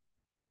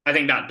 I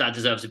think that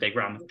deserves a big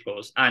round of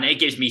applause, and it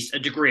gives me a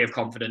degree of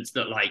confidence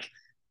that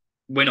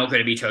we're not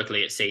going to be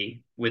totally at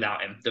sea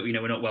without him. That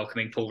we're not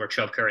welcoming Paul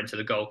Rachubka into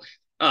the goal.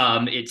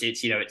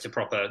 It's a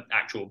proper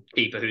actual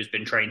keeper who's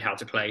been trained how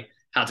to play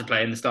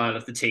in the style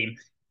of the team.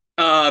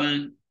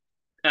 That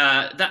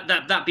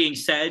being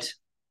said,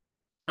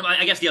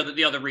 I guess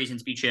the other reason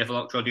to be cheerful,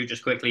 I'll do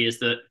just quickly, is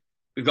that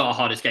we've got our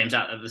hardest games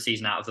out of the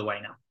season out of the way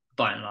now,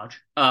 by and large.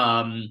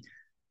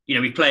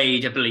 We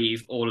played, I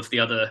believe, all of the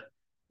other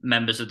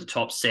members of the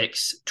top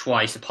six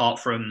twice, apart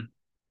from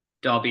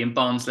Derby and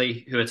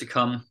Barnsley, who are to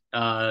come.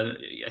 I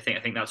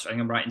think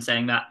I'm right in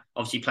saying that.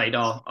 Obviously, played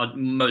our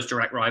most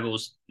direct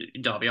rivals,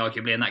 Derby,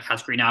 arguably in that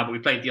category now, but we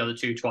played the other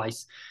two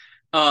twice.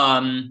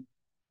 And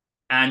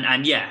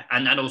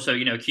also,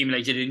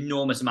 accumulated an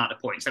enormous amount of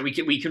points. So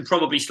we can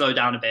probably slow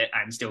down a bit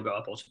and still go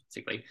up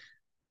automatically.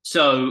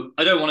 So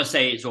I don't want to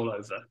say it's all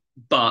over,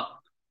 but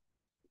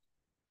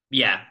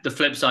yeah, the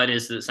flip side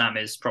is that Sam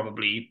is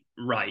probably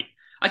right.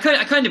 I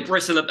kind of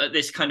bristle at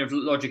this kind of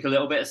logic a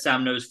little bit, as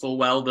Sam knows full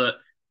well that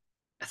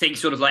I think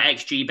sort of like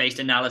XG-based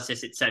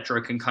analysis,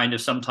 etc., can kind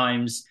of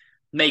sometimes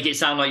make it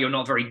sound like you're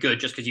not very good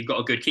just because you've got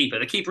a good keeper.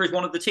 The keeper is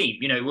one of the team.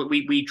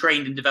 We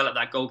trained and developed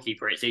that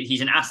goalkeeper.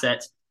 He's an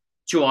asset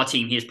to our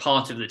team. He is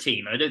part of the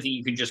team. I don't think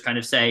you can just kind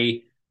of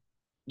say,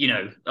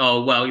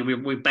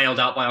 we're bailed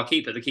out by our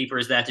keeper. The keeper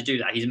is there to do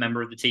that. He's a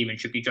member of the team and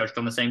should be judged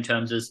on the same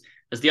terms as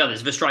the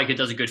others. If a striker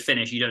does a good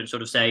finish, you don't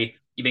sort of say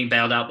you're being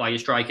bailed out by your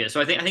striker.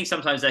 So I think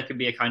sometimes there can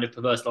be a kind of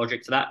perverse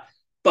logic to that.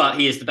 But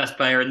he is the best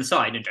player in the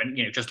side,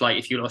 and just like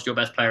if you lost your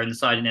best player in the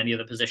side in any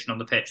other position on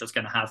the pitch, it's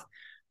going to have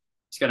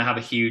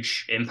a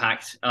huge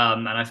impact.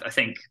 And I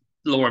think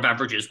law of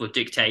averages would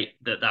dictate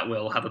that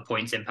will have a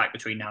points impact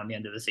between now and the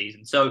end of the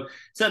season. So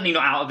certainly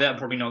not out of it. I'm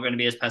probably not going to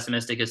be as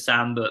pessimistic as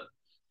Sam, but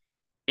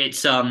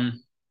it's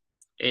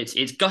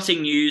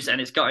gutting news, and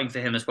it's gutting for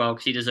him as well,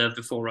 because he deserved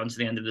a full run to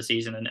the end of the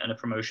season and a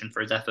promotion for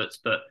his efforts.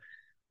 But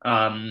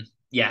and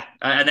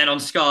then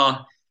on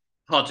Scar,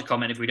 hard to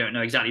comment if we don't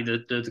know exactly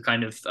the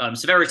kind of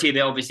severity of it.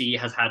 Obviously, he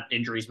has had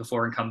injuries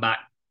before and come back,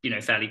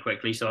 fairly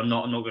quickly. So I'm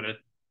not going to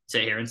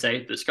sit here and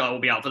say that Scar will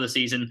be out for the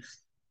season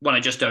when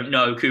I just don't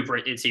know. Cooper,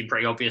 it seemed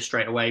pretty obvious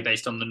straight away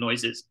based on the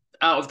noises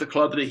out of the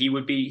club that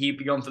he'd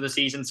be gone for the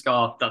season.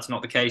 Scar, that's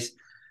not the case.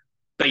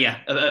 But yeah,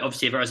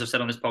 obviously, as I've said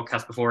on this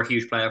podcast before, a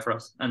huge player for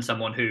us and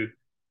someone who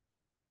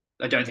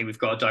I don't think we've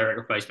got a direct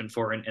replacement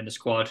for in the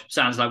squad.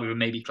 Sounds like we were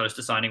maybe close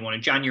to signing one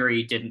in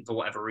January, didn't for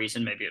whatever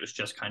reason. Maybe it was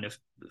just kind of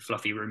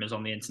fluffy rumors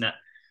on the internet.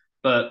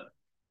 But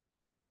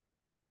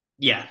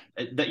yeah,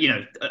 I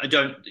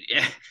don't.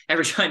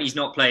 Every time he's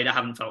not played, I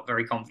haven't felt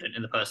very confident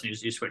in the person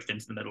who's switched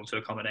into the middle to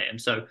accommodate him.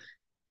 So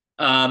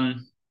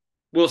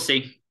we'll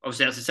see.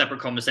 Obviously, that's a separate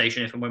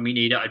conversation. If and when we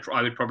need it,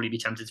 I would probably be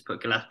tempted to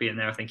put Gillespie in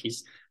there. I think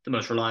he's the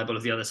most reliable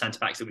of the other centre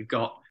backs that we've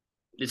got.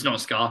 It's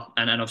not Scar,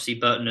 and obviously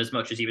Burton, as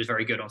much as he was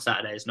very good on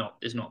Saturday, is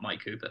not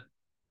Mike Cooper.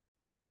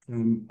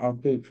 I'll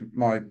keep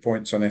my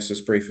points on this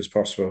as brief as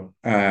possible.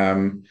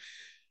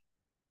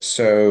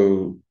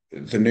 So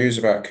the news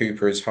about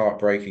Cooper is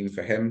heartbreaking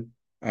for him.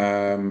 What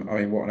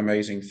an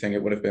amazing thing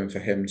it would have been for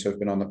him to have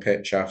been on the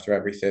pitch after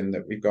everything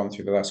that we've gone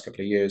through the last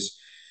couple of years.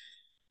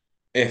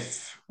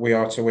 If we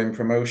are to win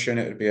promotion,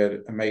 it would be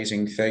an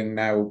amazing thing.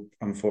 Now,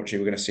 unfortunately,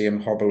 we're going to see him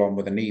hobble on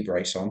with a knee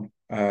brace on,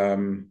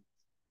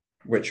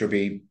 which would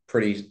be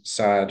pretty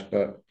sad,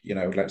 but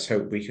let's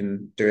hope we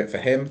can do it for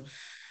him.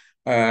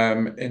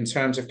 In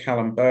terms of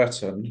Callum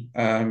Burton,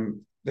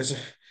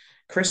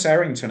 Chris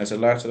Errington has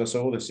alerted us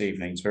all this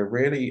evening to a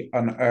really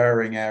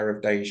unerring air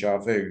of deja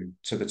vu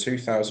to the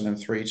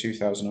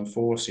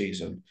 2003-2004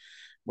 season,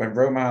 when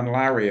Romain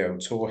Lario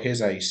tore his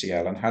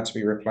ACL and had to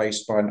be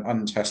replaced by an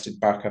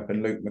untested backup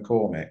in Luke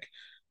McCormick.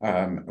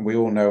 And we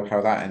all know how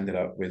that ended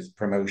up with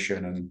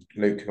promotion, and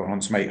Luke gone on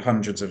to make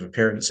hundreds of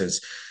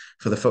appearances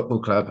for the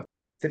football club.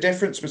 The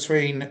difference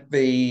between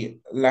the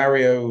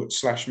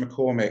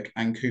Lario/McCormick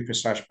and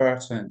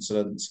Cooper/Burton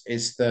incidents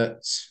is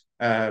that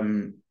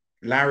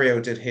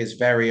Lario did his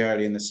very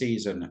early in the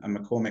season, and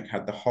McCormick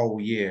had the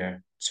whole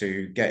year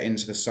to get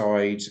into the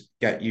side,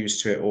 get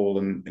used to it all,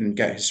 and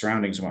get his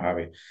surroundings and what have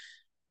you.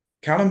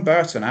 Callum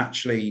Burton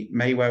actually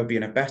may well be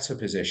in a better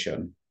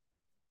position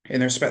in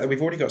the respect that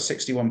we've already got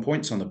 61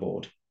 points on the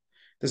board.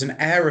 There's an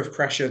air of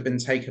pressure been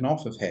taken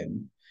off of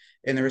him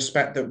in the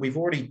respect that we've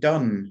already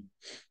done,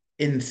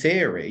 in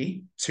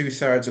theory,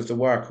 2/3 of the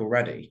work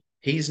already.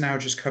 He's now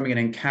just coming in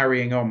and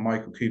carrying on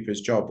Michael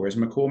Cooper's job, whereas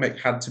McCormick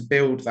had to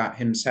build that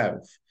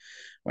himself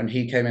when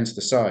he came into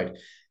the side.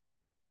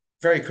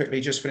 Very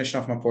quickly, just finishing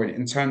off my point,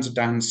 in terms of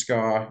Dan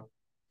Scarr,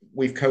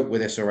 we've coped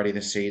with this already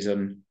this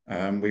season.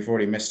 We've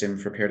already missed him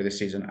for a period of this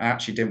season.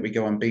 Actually, didn't we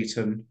go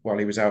unbeaten while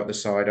he was out the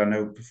side? I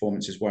know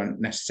performances weren't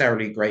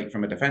necessarily great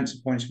from a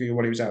defensive point of view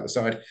while he was out the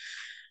side,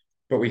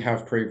 but we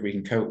have proved we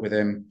can cope with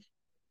him.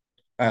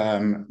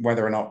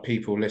 Whether or not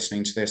people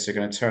listening to this are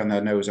going to turn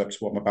their nose up to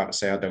what I'm about to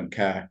say, I don't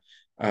care.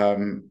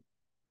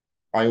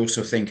 I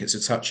also think it's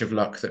a touch of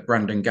luck that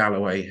Brendan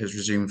Galloway has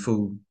resumed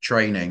full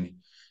training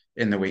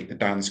in the week that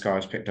Dan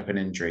Scar's picked up an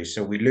injury.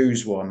 So we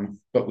lose one,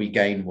 but we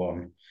gain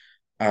one.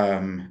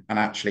 And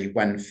actually,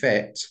 when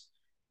fit,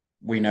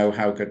 we know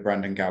how good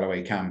Brendan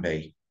Galloway can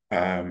be.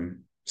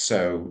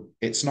 So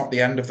it's not the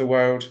end of the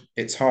world.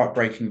 It's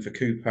heartbreaking for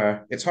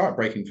Cooper. It's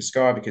heartbreaking for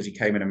Scar because he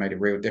came in and made a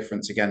real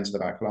difference again to the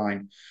back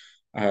line.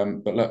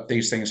 But look,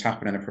 these things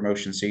happen in a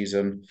promotion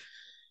season.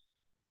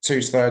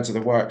 2/3 of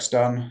the work's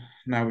done.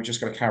 Now we've just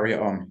got to carry it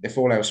on. If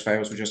all else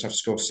fails, we just have to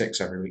score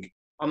 6 every week.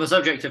 On the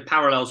subject of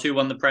parallels, who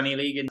won the Premier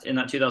League in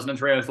that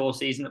 2003-04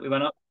 season that we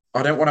went up?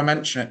 I don't want to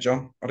mention it,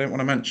 John. I don't want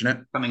to mention it.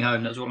 Coming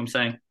home, that's what I'm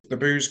saying. The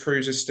booze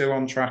cruise is still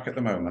on track at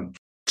the moment.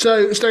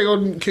 So, staying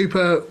on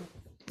Cooper,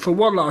 for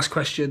one last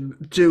question,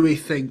 do we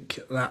think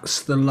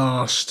that's the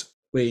last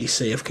we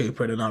see of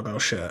Cooper in an Argyle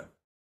shirt?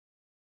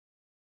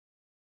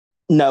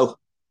 No.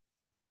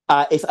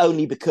 If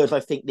only because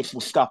I think this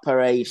will scupper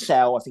a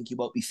sell. I think he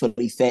won't be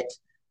fully fit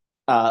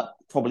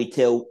probably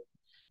till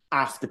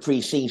after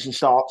pre-season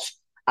starts.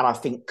 And I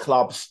think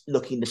clubs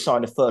looking to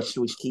sign a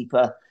first-choice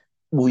keeper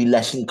will be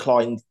less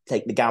inclined to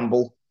take the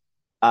gamble.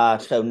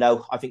 So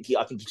no, I think he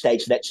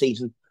stays next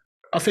season.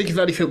 I think if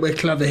anything, we're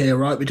clever here,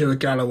 right? We do a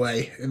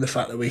Galloway in the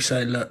fact that we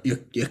say, look,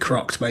 you're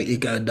crocked, mate. You're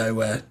going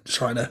nowhere.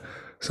 Sign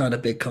a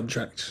big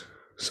contract.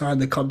 Sign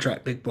the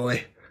contract, big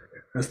boy,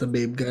 as the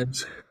meme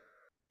goes.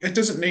 It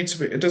doesn't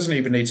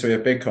even need to be a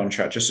big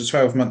contract, just a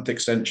 12-month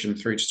extension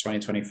through to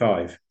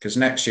 2025, because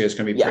next year is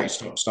going to be pretty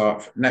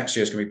stop-start. Next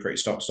year is going to be pretty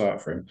stop-start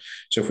for him.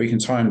 So if we can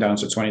tie him down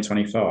to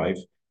 2025,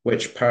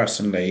 which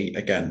personally,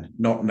 again,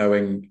 not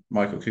knowing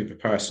Michael Cooper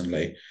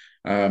personally,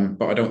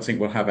 but I don't think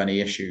we'll have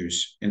any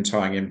issues in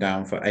tying him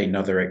down for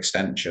another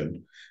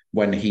extension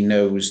when he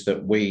knows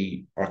that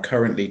we are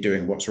currently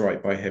doing what's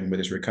right by him with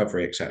his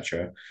recovery,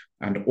 etc.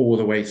 And all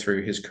the way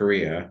through his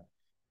career,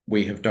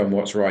 we have done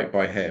what's right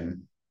by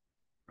him.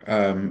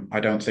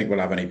 I don't think we'll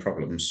have any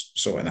problems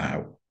sorting that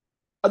out.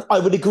 I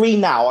would agree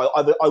now.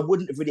 I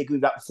wouldn't have really agreed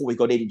with that before we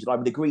got injured. I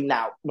would agree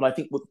now. But I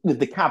think with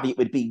the caveat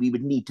would be we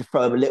would need to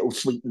throw a little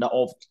sweetener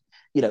of,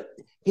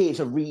 here's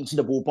a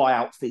reasonable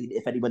buyout fee.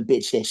 If anyone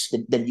bids this,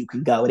 then you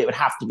can go. And it would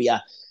have to be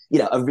a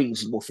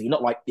reasonable fee,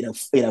 not like,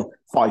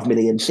 5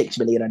 million, 6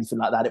 million, anything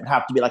like that. It would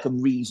have to be like a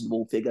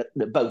reasonable figure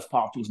that both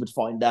parties would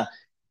find, an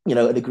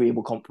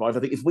agreeable compromise. I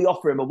think if we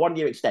offer him a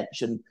 1-year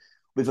extension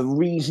with a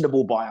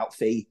reasonable buyout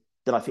fee,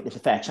 then I think there's a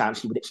fair chance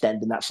he would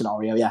extend in that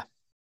scenario, yeah.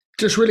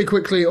 Just really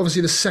quickly,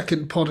 obviously the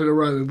second pod in a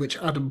row in which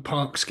Adam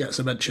Parks gets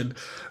a mention.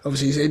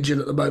 Obviously he's injured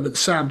at the moment.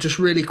 Sam, just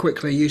really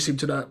quickly, you seem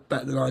to know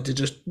better than I did,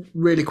 just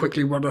really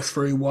quickly run us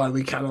through why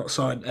we cannot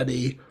sign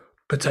any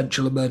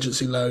potential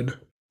emergency loan.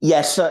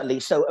 Yes, certainly.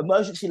 So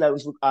emergency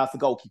loans for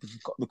goalkeepers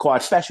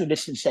require special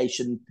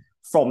dispensation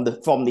from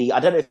the I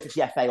don't know if it's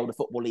the FA or the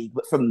Football League,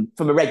 but from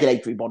a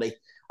regulatory body.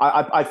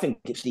 I think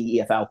it's the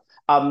EFL.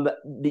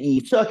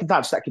 The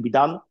circumstances that can be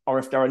done are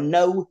if there are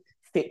no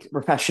fit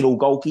professional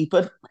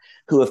goalkeepers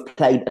who have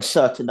played a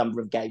certain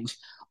number of games.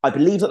 I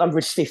believe that number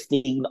is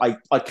 15.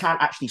 I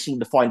can't actually seem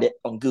to find it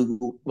on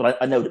Google, but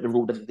I know that the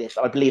rule doesn't exist.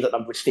 I believe that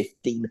number is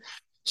 15.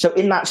 So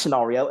in that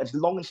scenario, as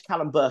long as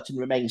Callum Burton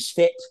remains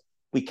fit,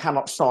 we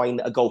cannot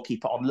sign a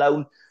goalkeeper on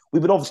loan. We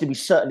would obviously be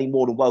certainly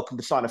more than welcome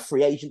to sign a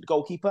free agent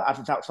goalkeeper as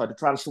it's outside the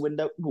transfer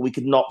window, but we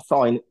could not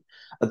sign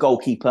a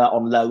goalkeeper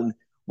on loan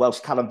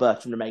whilst Callum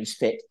Burton remains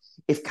fit.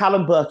 If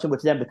Callum Burton were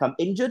to then become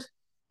injured,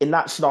 in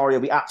that scenario,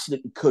 we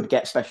absolutely could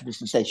get special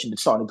dispensation to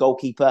sign a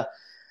goalkeeper.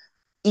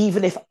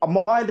 Even if,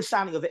 my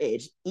understanding of it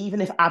is,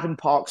 even if Adam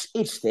Parks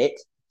is fit,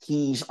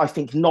 he's, I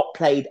think, not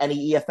played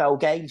any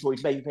EFL games, or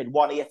he's maybe played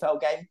one EFL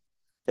game.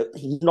 So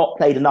he's not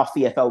played enough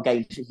EFL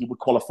games that he would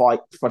qualify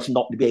for us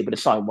not to be able to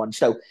sign one.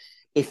 So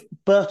if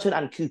Burton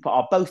and Cooper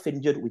are both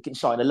injured, we can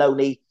sign a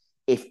loanee.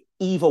 If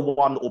either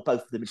one or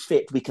both of them is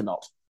fit, we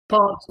cannot.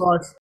 Parks,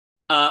 life.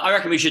 I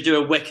reckon we should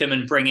do a Wickham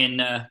and bring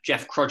in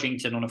Jeff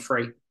Crodgington on a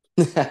free.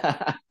 was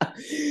that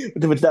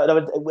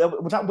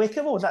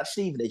Wickham or was that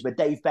Stevenage, where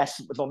Dave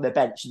Best was on their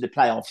bench in the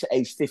playoffs at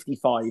age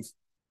 55?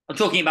 I'm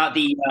talking about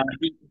the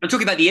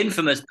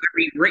infamous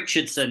Barry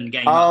Richardson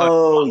game.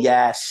 Oh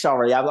yeah,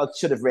 sorry, I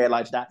should have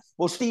realised that.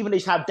 Well,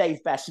 Stevenage had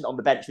Dave Best on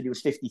the bench when he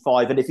was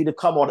 55, and if he'd have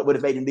come on, it would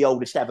have made him the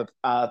oldest ever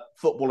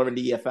footballer in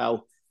the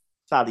EFL.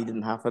 Sadly,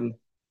 didn't happen.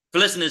 For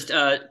listeners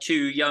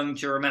too young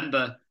to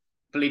remember,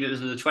 I believe it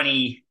was the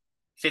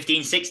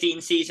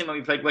 2015-16 season when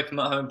we played Wickham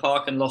at Home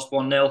Park and lost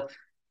 1-0.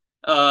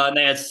 And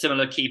they had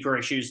similar keeper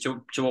issues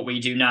to what we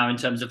do now in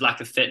terms of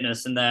lack of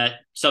fitness, and their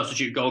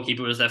substitute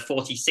goalkeeper was their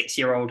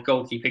 46-year-old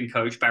goalkeeping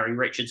coach, Barry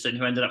Richardson,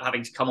 who ended up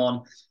having to come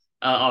on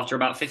after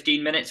about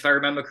 15 minutes, if I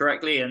remember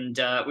correctly. And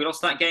we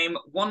lost that game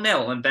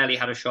 1-0 and barely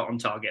had a shot on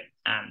target,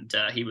 and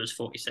he was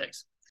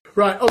 46.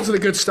 Right, on to the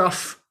good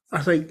stuff. I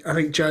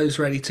think Joe's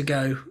ready to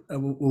go,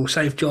 and we'll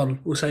save John.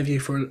 We'll save you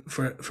for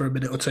a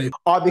minute or two.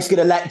 I'm just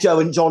going to let Joe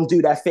and John do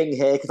their thing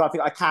here because I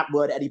think I can't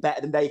word it any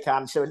better than they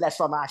can. So unless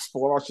I'm asked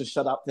for, I'll just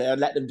shut up there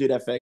and let them do their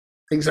thing.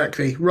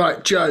 Exactly.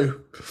 Right,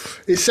 Joe.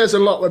 It says a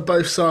lot when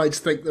both sides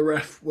think the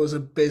ref was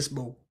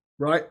abysmal,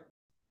 right?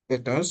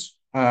 It does.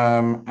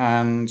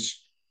 And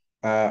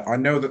I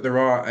know that there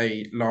are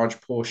a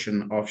large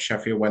portion of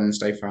Sheffield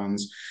Wednesday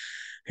fans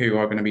who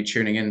are going to be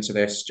tuning into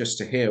this just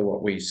to hear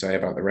what we say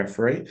about the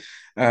referee.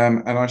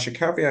 And I should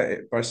caveat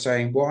it by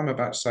saying what I'm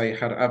about to say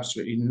had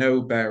absolutely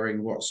no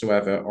bearing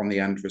whatsoever on the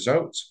end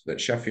result,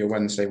 that Sheffield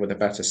Wednesday were the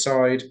better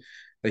side.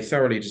 They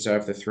thoroughly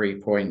deserve the 3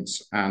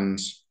 points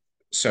and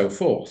so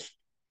forth.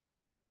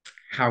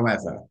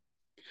 However,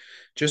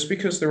 just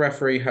because the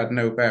referee had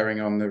no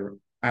bearing on the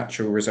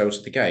actual result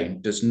of the game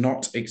does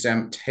not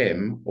exempt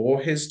him or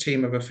his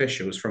team of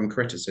officials from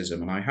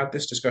criticism. And I had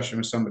this discussion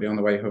with somebody on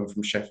the way home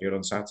from Sheffield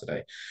on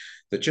Saturday,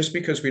 that just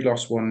because we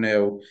lost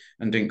 1-0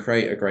 and didn't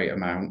create a great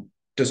amount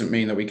doesn't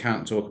mean that we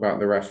can't talk about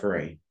the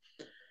referee.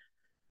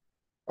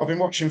 I've been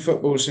watching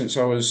football since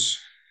I was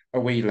a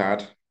wee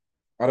lad.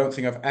 I don't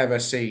think I've ever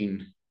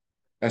seen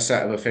a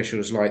set of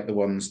officials like the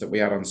ones that we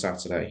had on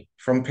Saturday.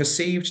 From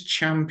perceived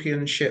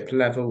championship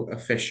level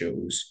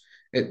officials,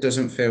 it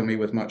doesn't fill me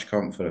with much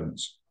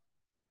confidence.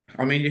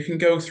 I mean, you can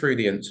go through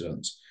the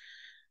incidents.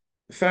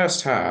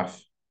 First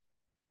half,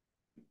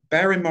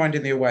 bear in mind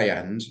in the away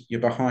end, you're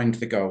behind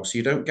the goal, so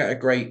you don't get a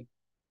great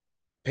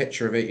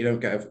picture of it, you don't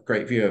get a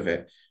great view of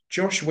it.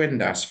 Josh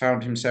Windass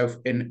found himself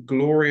in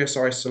glorious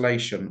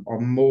isolation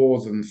on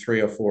more than 3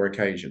 or 4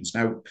 occasions.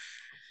 Now,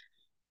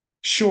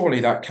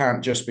 surely that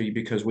can't just be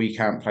because we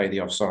can't play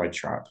the offside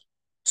trap.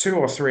 2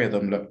 or 3 of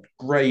them looked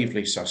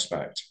gravely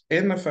suspect.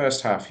 In the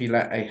first half, he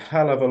let a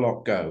hell of a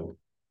lot go.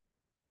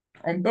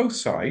 On both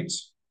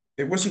sides,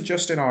 it wasn't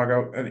just in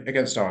Argyle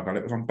against Argyle,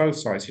 it was on both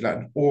sides. He let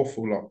an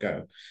awful lot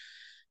go.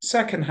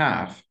 Second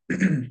half,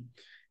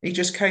 he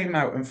just came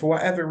out and for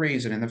whatever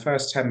reason, in the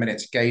first 10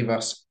 minutes, gave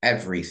us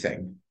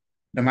everything.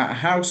 No matter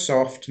how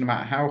soft, no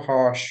matter how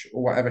harsh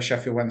or whatever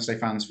Sheffield Wednesday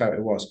fans felt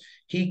it was,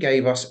 he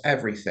gave us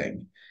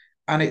everything.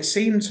 And it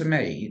seemed to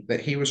me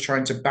that he was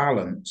trying to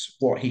balance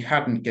what he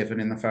hadn't given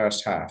in the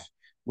first half,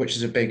 which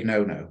is a big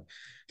no-no.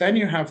 Then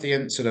you have the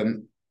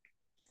incident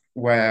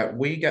where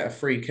we get a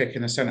free kick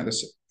in the centre of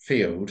the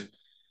field.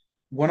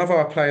 One of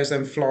our players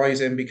then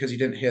flies in because he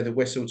didn't hear the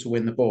whistle to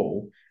win the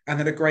ball. And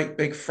then a great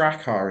big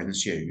fracas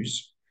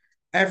ensues.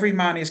 Every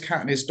man, his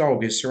cat and his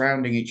dog is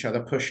surrounding each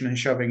other, pushing and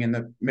shoving in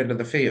the middle of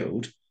the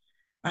field.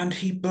 And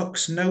he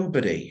books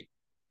nobody.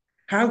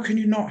 How can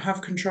you not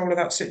have control of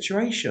that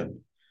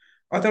situation?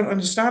 I don't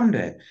understand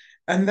it.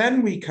 And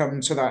then we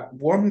come to that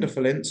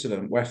wonderful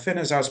incident where Finn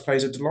Azaz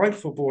plays a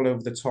delightful ball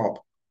over the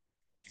top.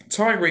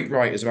 Tyreek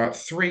Wright is about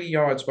 3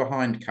 yards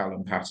behind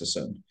Callum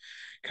Patterson.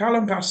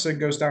 Callum Patterson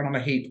goes down on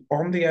a heap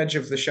on the edge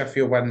of the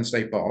Sheffield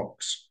Wednesday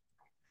box.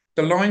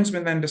 The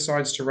linesman then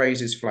decides to raise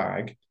his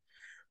flag.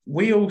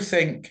 We all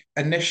think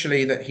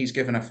initially that he's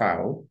given a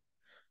foul.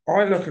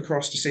 I look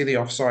across to see the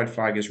offside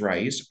flag is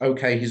raised.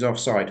 Okay, he's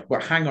offside.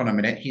 But hang on a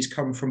minute. He's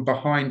come from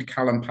behind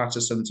Callum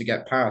Patterson to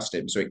get past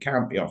him, so it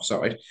can't be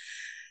offside.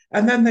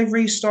 And then they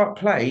restart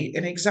play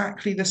in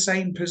exactly the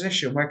same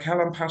position where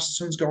Callum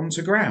Patterson's gone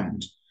to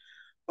ground.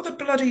 What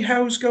the bloody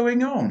hell's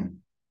going on?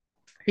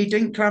 He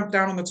didn't clamp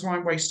down on the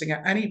time wasting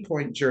at any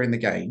point during the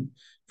game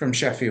from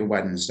Sheffield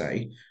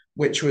Wednesday,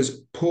 which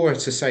was poor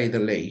to say the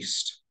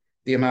least.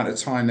 The amount of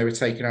time they were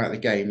taking out of the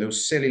game,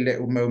 those silly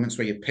little moments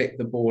where you pick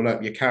the ball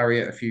up, you carry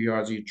it a few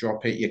yards, you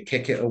drop it, you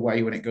kick it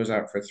away when it goes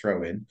out for a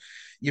throw-in.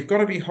 You've got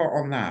to be hot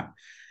on that.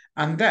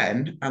 And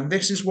then, and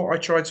this is what I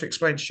tried to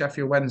explain to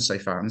Sheffield Wednesday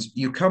fans,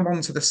 you come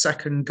on to the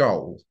second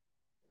goal.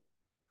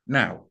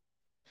 Now,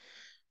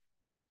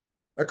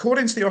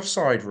 according to the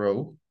offside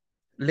rule,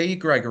 Lee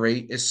Gregory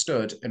is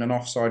stood in an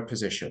offside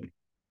position.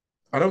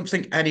 I don't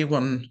think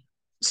anyone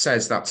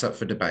says that's up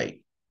for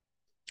debate.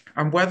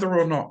 And whether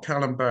or not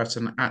Callum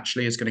Burton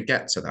actually is going to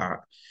get to that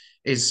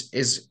is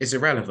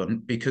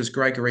irrelevant because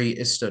Gregory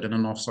is stood in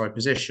an offside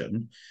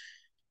position.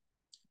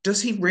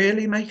 Does he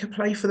really make a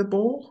play for the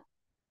ball?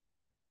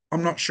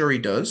 I'm not sure he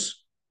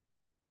does,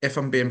 if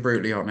I'm being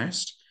brutally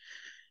honest.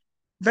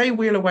 They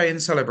wheel away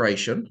in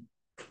celebration.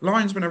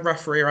 Linesman and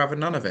referee are having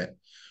none of it.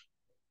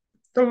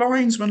 The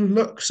linesman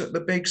looks at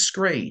the big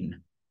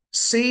screen,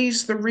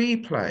 sees the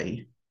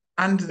replay,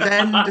 and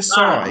then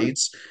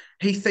decides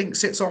he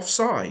thinks it's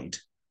offside.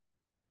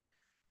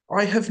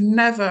 I have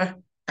never,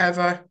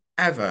 ever,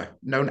 ever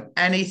known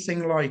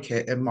anything like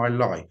it in my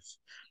life.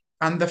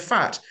 And the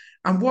fact,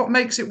 and what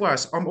makes it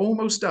worse, I'm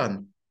almost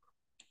done.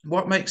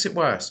 What makes it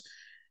worse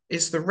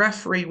is the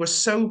referee was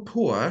so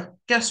poor,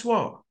 guess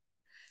what?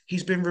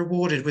 He's been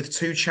rewarded with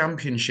 2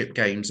 championship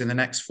games in the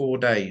next 4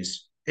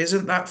 days.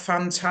 Isn't that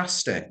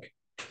fantastic?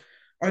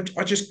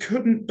 I just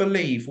couldn't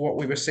believe what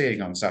we were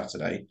seeing on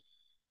Saturday.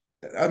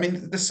 I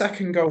mean, the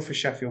second goal for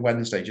Sheffield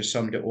Wednesday just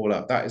summed it all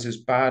up. That is as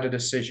bad a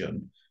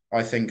decision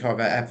I think I've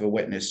ever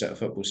witnessed at a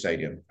football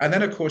stadium. And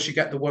then, of course, you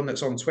get the one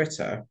that's on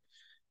Twitter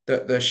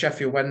that the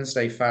Sheffield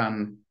Wednesday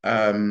fan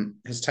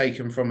has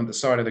taken from at the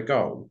side of the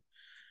goal,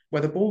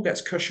 where the ball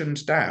gets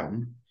cushioned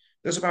down.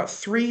 There's about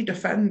 3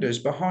 defenders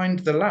behind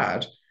the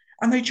lad,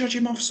 and they judge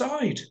him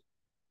offside.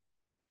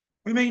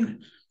 I mean,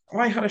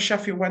 I had a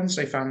Sheffield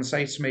Wednesday fan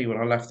say to me when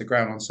I left the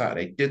ground on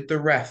Saturday, did the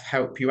ref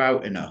help you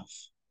out enough?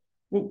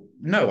 Well,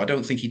 no, I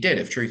don't think he did,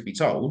 if truth be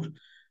told.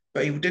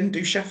 But he didn't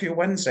do Sheffield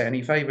Wednesday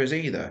any favours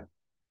either.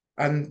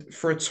 And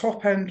for a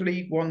top-end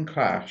League One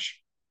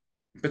clash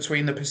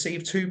between the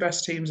perceived 2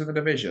 best teams of the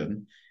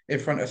division in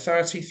front of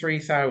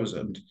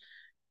 33,000,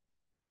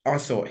 I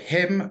thought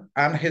him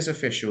and his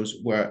officials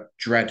were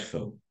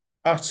dreadful,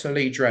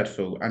 utterly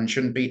dreadful, and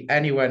shouldn't be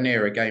anywhere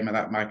near a game of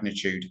that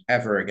magnitude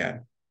ever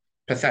again.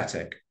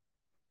 Pathetic.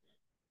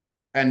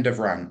 End of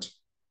rant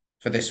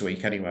for this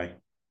week, anyway.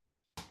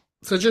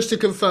 So just to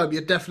confirm,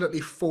 you're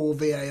definitely for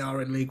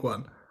VAR in League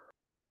One.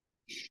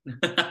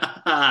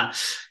 I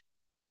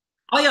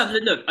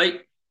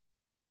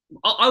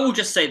will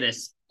just say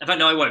this. In fact,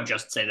 no, I won't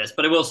just say this,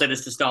 but I will say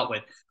this to start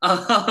with.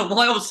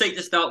 What I will say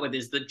to start with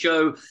is that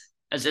Joe,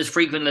 as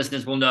frequent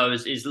listeners will know,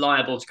 is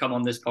liable to come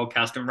on this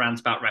podcast and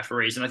rant about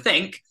referees. And I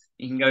think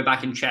you can go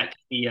back and check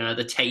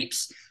the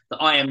tapes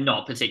that I am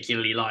not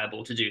particularly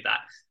liable to do that.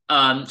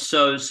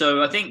 So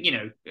I think,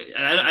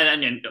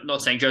 I'm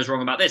not saying Joe's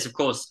wrong about this. Of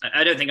course,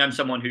 I don't think I'm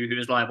someone who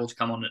is liable to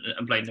come on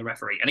and blame the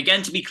referee. And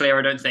again, to be clear,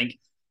 I don't think,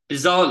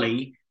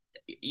 bizarrely,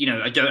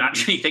 I don't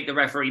actually think the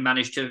referee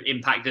managed to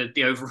impact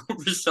the overall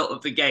result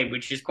of the game,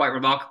 which is quite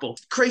remarkable.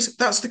 Crazy.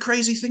 That's the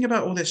crazy thing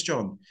about all this,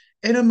 John.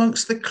 In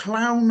amongst the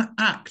clown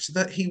act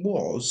that he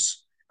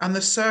was and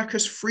the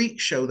circus freak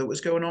show that was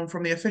going on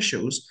from the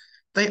officials,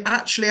 they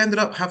actually ended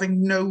up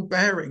having no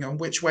bearing on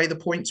which way the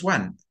points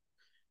went.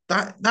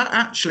 That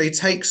actually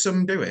takes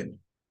some doing.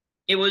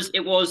 It was.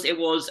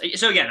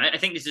 So again, I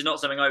think this is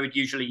not something I would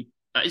usually.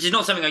 This is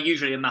not something I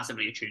usually am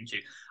massively attuned to.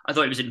 I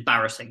thought it was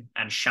embarrassing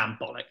and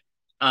shambolic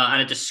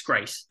and a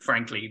disgrace,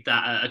 frankly,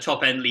 that a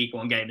top-end League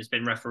One game has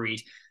been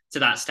refereed to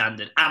that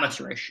standard.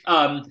 Amateurish.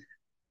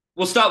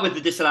 We'll start with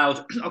the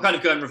disallowed. I'll kind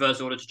of go in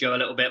reverse order to Joe a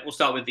little bit. We'll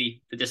start with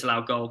the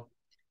disallowed goal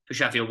for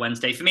Sheffield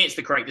Wednesday. For me, it's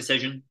the correct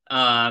decision.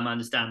 I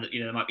understand that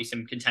there might be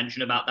some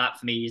contention about that.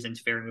 For me, he's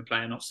interfering with play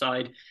and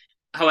offside.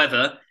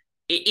 However,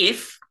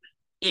 if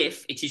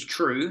it is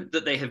true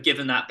that they have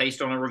given that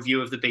based on a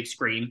review of the big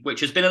screen,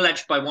 which has been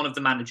alleged by one of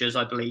the managers,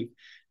 I believe,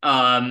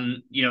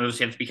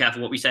 obviously have to be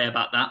careful what we say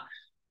about that,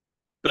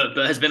 but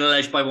has been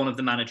alleged by one of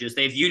the managers.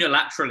 They've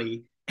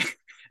unilaterally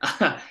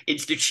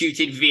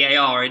instituted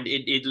VAR in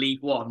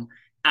League One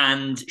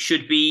and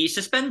should be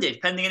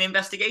suspended pending an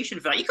investigation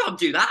for that. You can't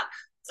do that.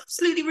 It's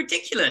absolutely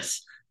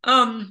ridiculous.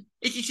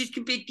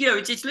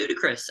 It's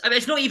ludicrous. I mean,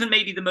 it's not even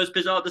maybe the most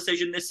bizarre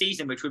decision this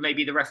season, which would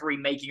maybe the referee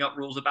making up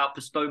rules about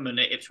postponement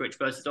at Ipswich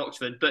versus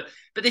Oxford. But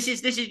this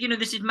is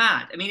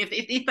mad. I mean,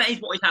 if that is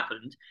what has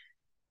happened,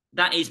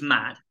 that is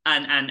mad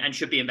and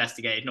should be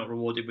investigated, not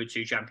rewarded with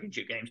 2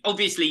 championship games.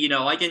 Obviously,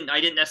 I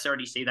didn't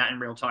necessarily see that in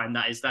real time.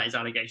 That is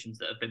allegations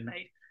that have been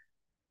made.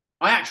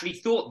 I actually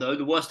thought, though,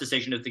 the worst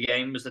decision of the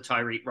game was the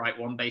Tyreek Wright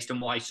one, based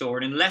on what I saw.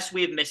 And unless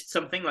we have missed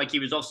something, like he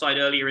was offside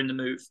earlier in the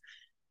move,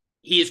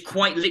 he is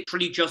quite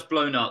literally just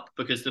blown up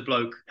because the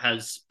bloke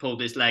has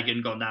pulled his leg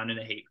and gone down in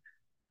a heap.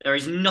 There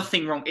is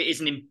nothing wrong. It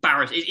is an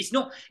embarrassment.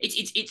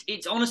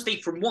 It's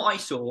honestly, from what I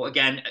saw,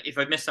 again, if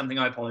I've missed something,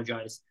 I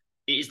apologise.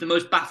 It is the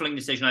most baffling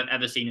decision I've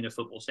ever seen in a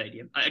football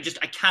stadium. I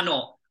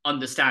cannot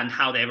understand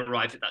how they have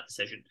arrived at that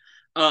decision.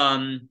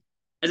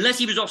 Unless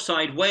he was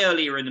offside way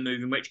earlier in the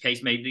move, in which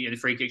case maybe the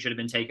free kick should have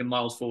been taken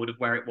miles forward of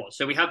where it was.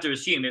 So we have to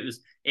assume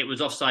it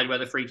was offside where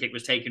the free kick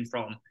was taken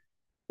from,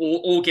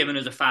 or given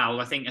as a foul.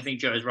 I think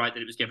Joe is right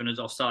that it was given as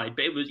offside,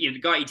 but it was the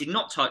guy, he did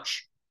not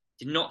touch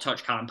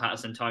Callum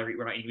Patterson, Tyreek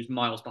Wright, and he was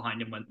miles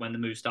behind him when the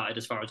move started,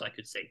 as far as I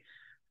could see.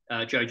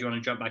 Joe, do you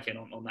want to jump back in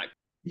on that?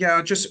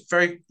 Yeah, just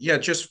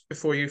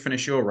before you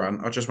finish your run,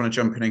 I just want to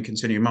jump in and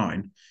continue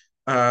mine.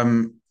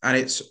 And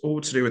it's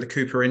all to do with the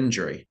Cooper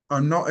injury.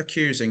 I'm not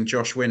accusing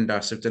Josh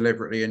Windass of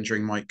deliberately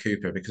injuring Mike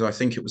Cooper, because I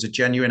think it was a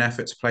genuine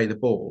effort to play the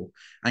ball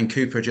and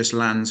Cooper just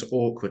lands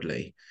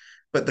awkwardly.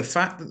 But the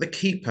fact that the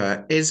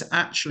keeper is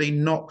actually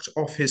knocked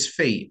off his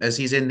feet as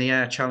he's in the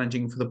air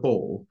challenging for the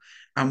ball,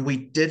 and we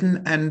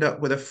didn't end up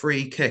with a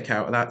free kick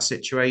out of that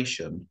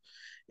situation,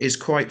 is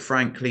quite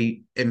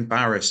frankly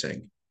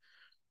embarrassing.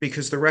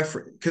 Because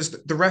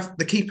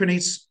the keeper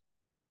needs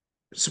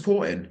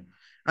supporting,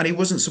 and he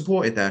wasn't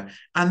supported there.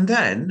 And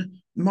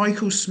then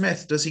Michael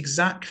Smith does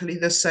exactly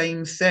the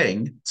same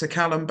thing to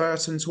Callum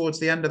Burton towards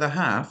the end of the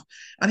half,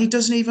 and he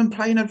doesn't even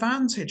play an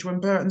advantage when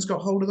Burton's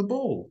got hold of the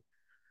ball.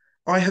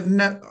 I'm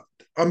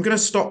going to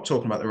stop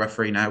talking about the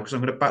referee now, because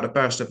I'm about to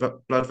burst a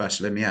blood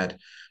vessel in my head.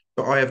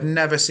 But I have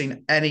never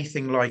seen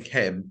anything like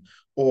him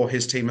or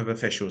his team of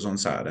officials on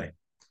Saturday.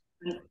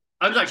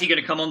 I was actually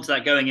going to come on to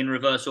that going in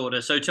reverse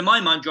order. So to my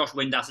mind, Josh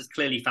Windass has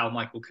clearly fouled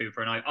Michael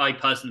Cooper, and I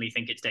personally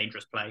think it's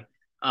dangerous play.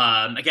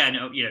 Again,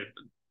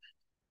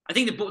 I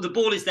think the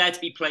ball is there to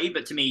be played,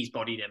 but to me, he's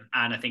bodied him,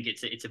 and I think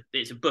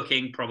it's a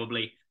booking,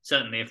 probably,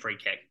 certainly a free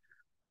kick.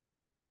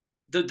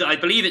 I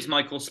believe it's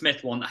Michael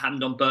Smith one that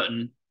happened on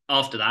Burton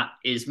after that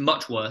is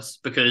much worse,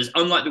 because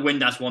unlike the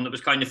Windass one that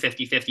was kind of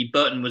 50-50,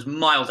 Burton was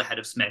miles ahead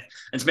of Smith,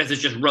 and Smith has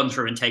just run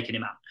through and taken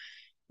him out.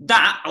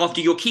 That,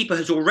 after your keeper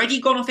has already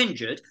gone off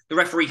injured, the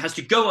referee has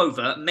to go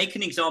over, make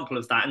an example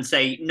of that, and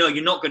say, no,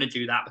 you're not going to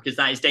do that because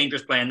that is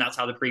dangerous play, and that's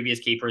how the previous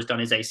keeper has done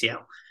his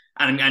ACL.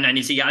 And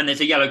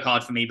there's a yellow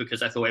card for me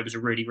because I thought it was a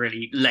really,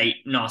 really late,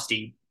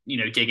 nasty,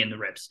 dig in the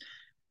ribs.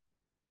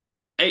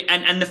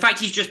 And the fact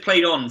he's just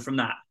played on from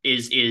that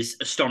is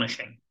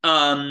astonishing.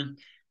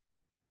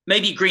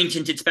 Maybe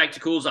green-tinted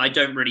spectacles. I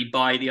don't really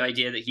buy the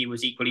idea that he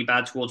was equally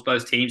bad towards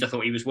both teams. I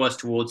thought he was worse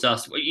towards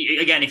us.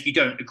 Again, if you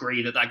don't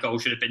agree that goal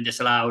should have been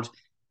disallowed,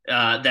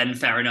 then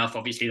fair enough.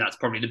 Obviously, that's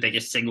probably the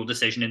biggest single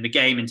decision in the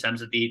game in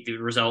terms of the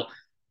result.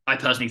 I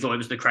personally thought it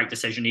was the correct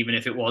decision, even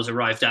if it was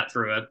arrived at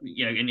through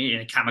in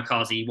a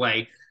kamikaze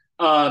way.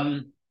 I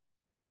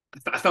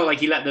felt like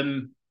he let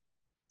them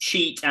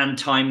cheat and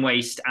time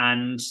waste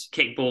and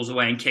kick balls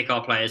away and kick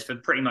our players for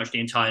pretty much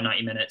the entire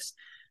 90 minutes.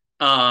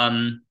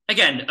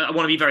 Again, I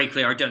want to be very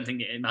clear. I don't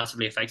think it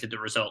massively affected the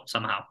result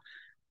somehow,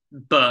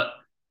 but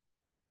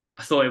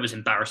I thought it was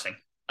embarrassing.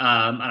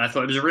 And I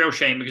thought it was a real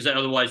shame because it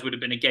otherwise could have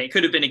been a game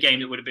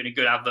that would have been a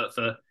good advert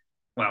for,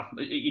 well,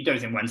 you don't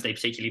think Wednesday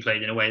particularly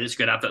played in a way that's a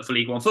good advert for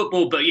League One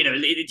football, but,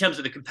 in terms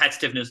of the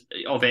competitiveness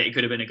of it, it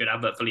could have been a good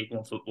advert for League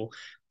One football.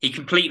 The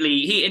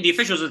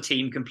officials of the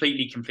team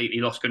completely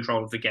lost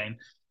control of the game.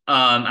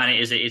 And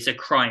it's a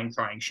crying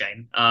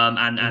shame.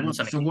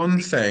 The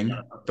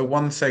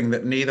one thing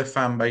that neither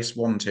fan base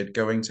wanted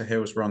going to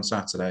Hillsborough on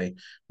Saturday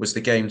was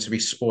the game to be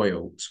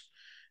spoiled.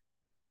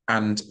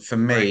 And for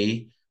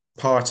me,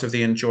 part of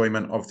the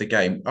enjoyment of the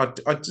game,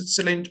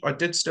 I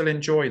did still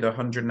enjoy the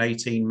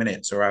 118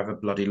 minutes or however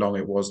bloody long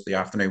it was the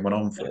afternoon went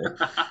on for.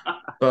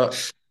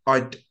 But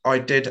I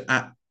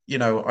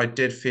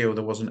did feel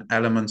there was an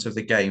element of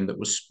the game that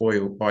was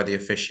spoiled by the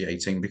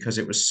officiating because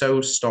it was so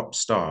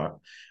stop-start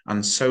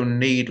and so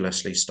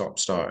needlessly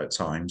stop-start at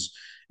times.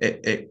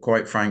 It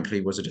quite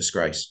frankly was a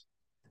disgrace.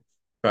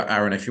 But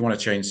Aaron, if you want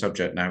to change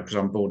subject now, because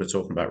I'm bored of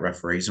talking about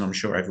referees, and I'm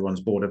sure everyone's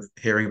bored of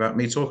hearing about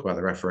me talk about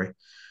the referee.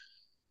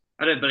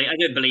 I don't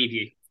believe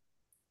you.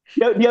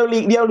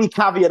 The only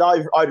caveat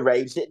I'd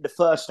raised it in the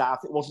first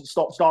half, it wasn't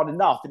stop-start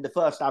enough. In the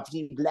first half,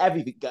 he let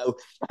everything go.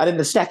 And in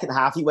the second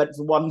half, he went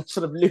from one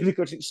sort of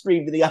ludicrous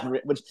extreme to the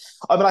other.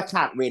 I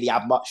can't really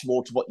add much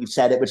more to what you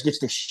said. It was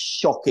just a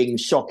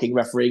shocking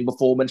refereeing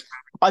performance.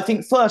 I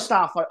think first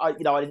half, I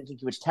didn't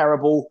think he was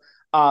terrible.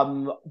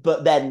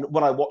 But then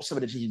when I watched some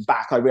of the decisions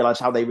back, I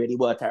realised how they really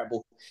were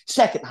terrible.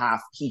 Second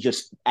half, he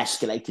just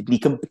escalated. He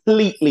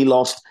completely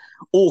lost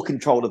all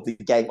control of the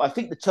game. I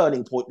think the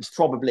turning point was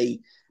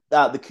probably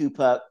the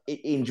Cooper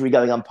injury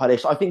going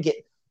unpunished. I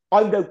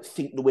don't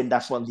think the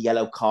Windass one's a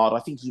yellow card. I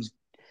think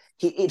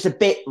it's a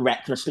bit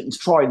reckless. I think he's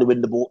trying to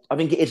win the ball. I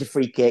think it is a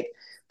free kick.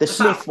 The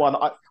Smith one,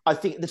 I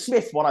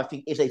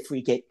think is a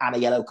free kick and a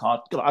yellow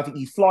card. I think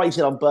he flies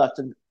in on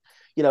Burton,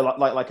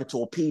 like a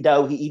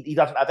torpedo. He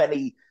doesn't have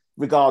any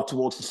regard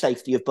towards the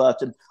safety of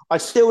Burton. I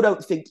still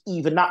don't think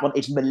even that one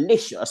is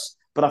malicious,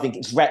 but I think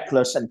it's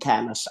reckless and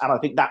careless. And I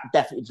think that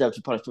definitely deserves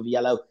to be punished with a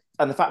yellow.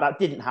 And the fact that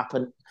didn't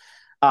happen,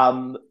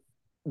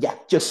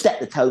 just set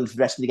the tone for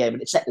the rest of the game,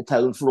 and it set the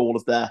tone for all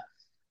of the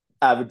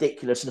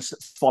ridiculousness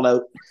that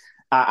followed.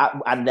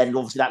 And then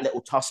obviously that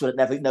little tussle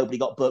that nobody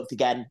got booked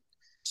again.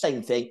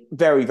 Same thing.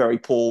 Very, very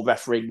poor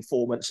refereeing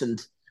performance,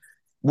 and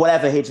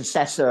whatever his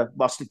assessor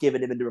must have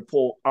given him in the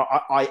report,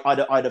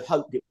 I'd have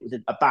hoped it was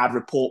a bad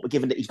report. But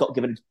given that he's got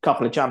given a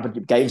couple of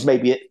championship games,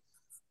 maybe it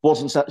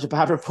wasn't such a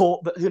bad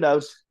report. But who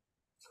knows?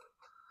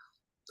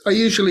 I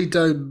usually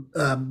don't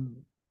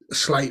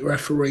slate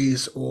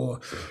referees or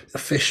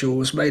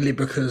officials, mainly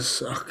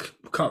because I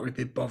can't really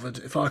be bothered.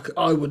 If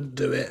I wouldn't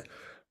do it.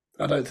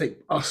 I don't think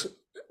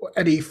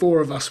any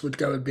four of us would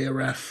go and be a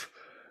ref.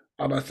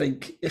 And I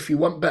think if you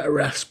want better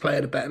refs, play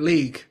in a better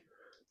league.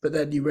 But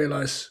then you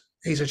realise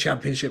he's a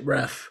championship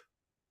ref,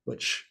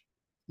 which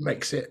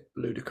makes it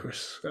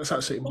ludicrous. That's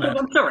absolutely mad.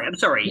 I'm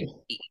sorry.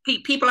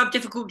 People have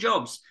difficult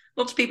jobs.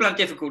 Lots of people have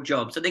difficult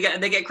jobs, and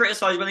they get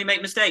criticised when they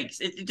make mistakes.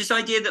 This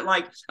idea that,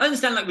 I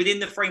understand, within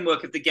the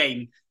framework of the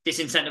game,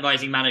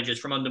 disincentivizing managers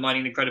from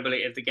undermining the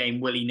credibility of the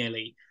game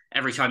willy-nilly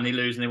every time they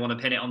lose and they want to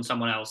pin it on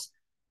someone else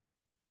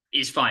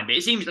is fine. But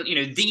it seems that,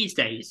 these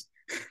days,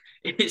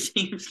 it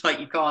seems like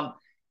you can't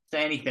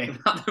say anything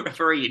about the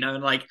referee, and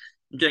I'm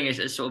doing it as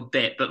a sort of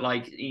bit, but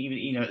at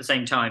the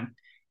same time,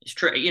 it's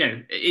true.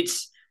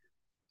 It's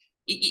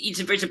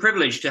a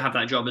privilege to have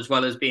that job as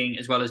well as being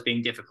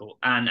difficult,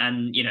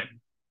 and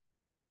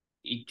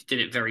he did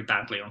it very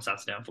badly on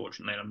Saturday,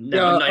 unfortunately.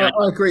 I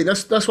agree.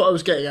 That's what I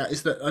was getting at,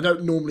 is that I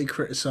don't normally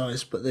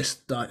criticise, but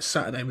this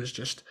Saturday was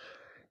just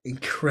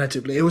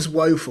incredibly, it was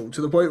woeful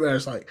to the point where I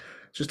was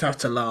just have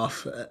to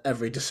laugh at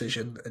every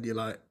decision, and you're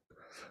like,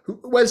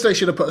 Wednesday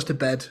should have put us to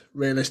bed.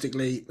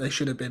 Realistically, they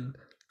could have been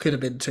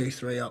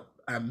 2-3 up,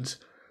 and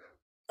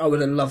I would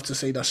have loved to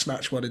see us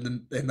snatch one in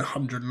the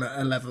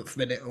 111th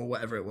minute or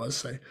whatever it was.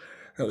 So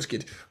that was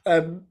good.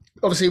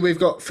 Obviously, we've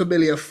got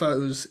familiar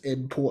foes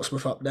in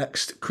Portsmouth up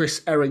next.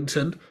 Chris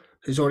Errington,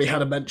 who's already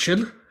had a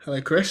mention.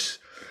 Hello, Chris.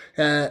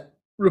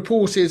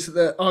 Reported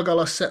that Argyle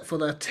are set for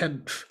their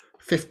 10th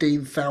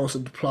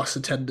 15,000 plus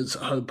attendance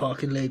at Home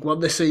Park in League One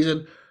this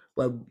season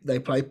when they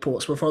play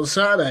Portsmouth on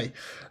Saturday.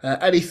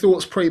 Any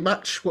thoughts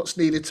pre-match? What's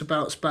needed to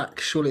bounce back?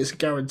 Surely it's a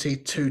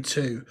guaranteed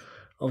 2-2.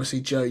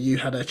 Obviously, Joe, you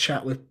had a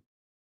chat with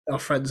our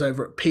friends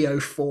over at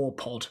PO4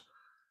 Pod.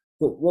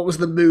 What was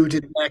the mood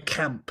in their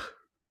camp?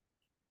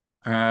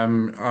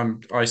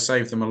 I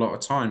saved them a lot of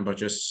time by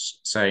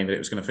just saying that it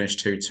was going to finish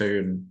 2-2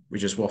 and we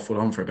just waffled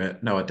on for a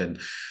bit. No, I didn't.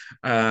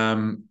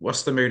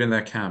 What's the mood in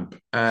their camp?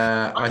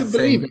 I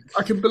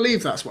can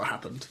believe that's what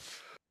happened.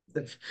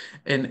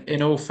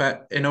 In all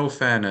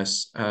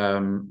fairness,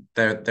 they're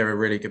a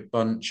really good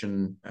bunch,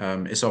 and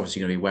it's obviously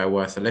going to be well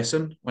worth a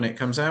listen when it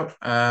comes out.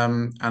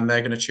 And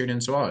they're going to tune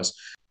into ours.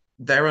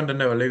 They're under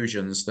no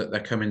illusions that they're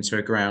coming to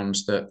a ground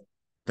that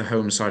the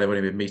home side have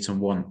only been beaten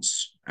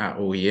once at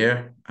all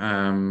year.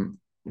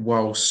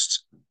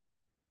 Whilst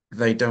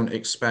they don't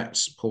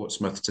expect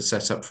Portsmouth to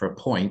set up for a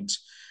point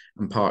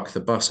and park the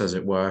bus, as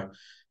it were,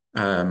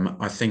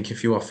 I think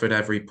if you offered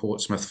every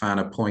Portsmouth fan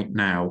a point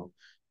now,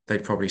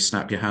 they'd probably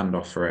snap your hand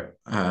off for it.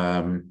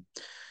 I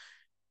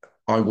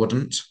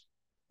wouldn't,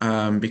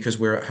 because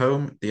we're at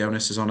home. The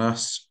onus is on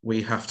us.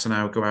 We have to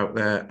now go out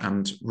there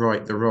and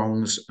right the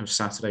wrongs of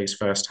Saturday's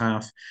first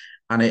half.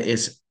 And it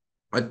is,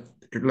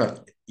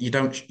 look,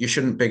 you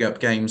shouldn't big up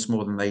games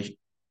more than they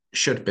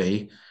should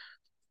be.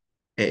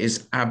 It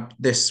is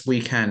this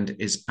weekend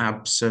is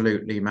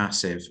absolutely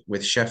massive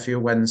with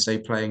Sheffield Wednesday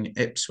playing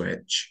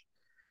Ipswich.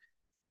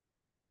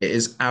 It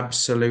is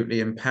absolutely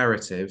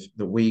imperative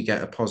that we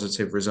get a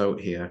positive result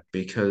here,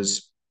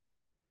 because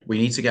we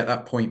need to get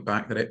that point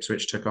back that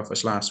Ipswich took off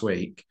us last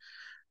week.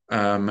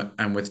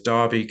 And with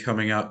Derby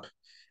coming up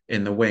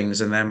in the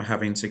wings and them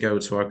having to go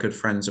to our good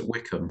friends at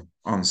Wycombe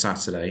on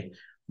Saturday,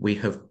 we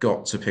have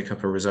got to pick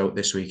up a result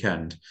this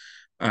weekend.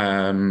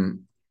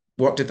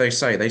 What did they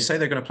say? They say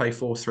they're going to play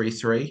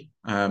 4-3-3.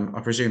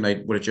 I presume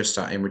they would have just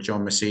sat in with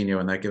John Mousinho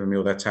and they're giving me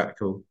all their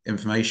tactical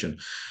information.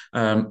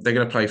 They're going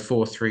to play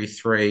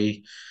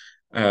 4-3-3.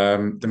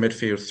 The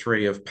midfield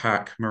three of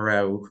Pack,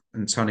 Morel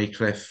and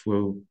Tunnicliffe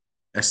will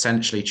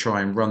essentially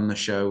try and run the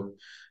show.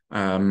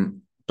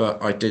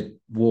 But I did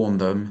warn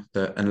them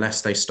that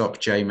unless they stop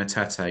Jay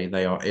Matete,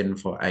 they are in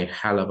for a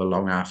hell of a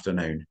long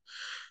afternoon.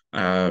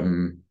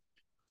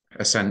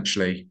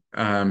 Essentially,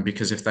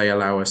 because if they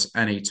allow us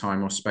any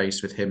time or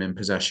space with him in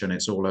possession,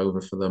 it's all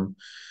over for them.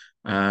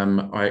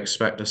 I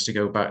expect us to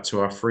go back to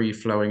our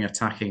free-flowing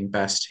attacking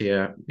best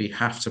here. We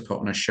have to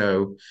put on a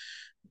show.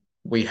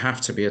 We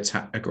have to be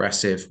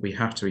aggressive. We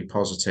have to be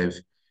positive.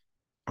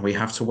 And we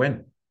have to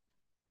win.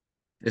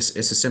 It's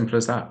as simple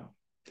as that,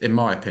 in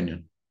my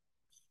opinion.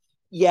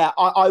 Yeah,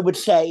 I would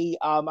say,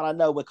 and I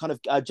know we're kind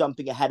of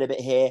jumping ahead of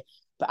it here,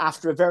 but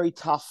after a very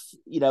tough,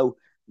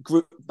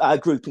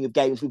 grouping of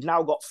games, we've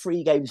now got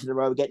 3 games in a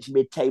row against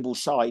mid-table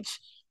sides,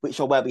 which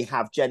are where we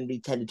have generally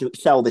tended to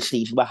excel this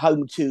season. We're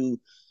home to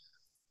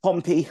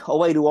Pompey,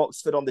 away to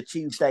Oxford on the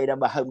Tuesday,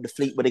 then we're home to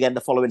Fleetwood again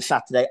the following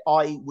Saturday.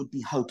 I would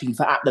be hoping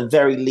for, at the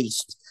very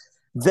least,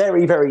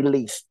 very, very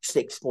least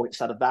 6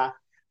 points out of that.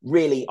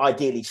 Really,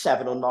 ideally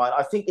 7 or 9.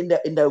 I think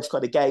in those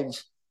kind of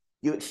games,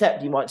 you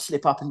accept you might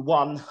slip up in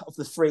 1 of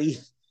the 3.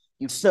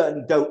 You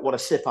certainly don't want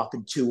to slip up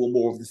in 2 or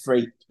more of the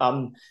 3.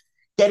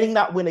 Getting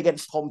that win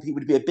against Pompey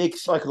would be a big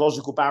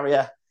psychological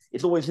barrier.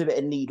 It's always a bit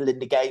of a needle in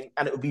the game,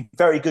 and it would be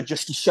very good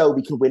just to show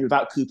we can win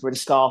without Cooper and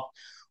Scar.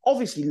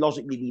 Obviously,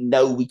 logically, we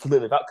know we can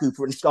win without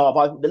Cooper and Scar,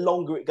 but the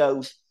longer it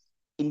goes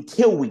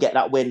until we get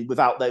that win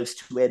without those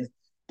 2 in,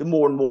 the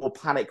more and more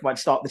panic might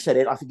start to set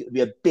in. I think it would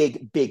be a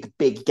big, big,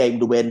 big game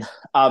to win.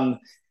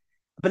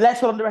 But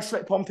let's not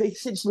underestimate Pompey.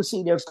 Since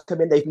Mousinho's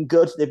come in, they've been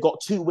good. They've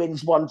got 2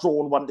 wins, 1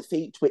 draw and 1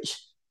 defeat, which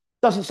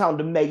doesn't sound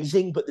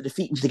amazing, but the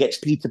defeat was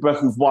against Peterborough,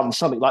 who've won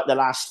something like the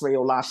last 3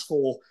 or last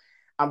 4,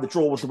 and the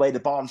draw was away to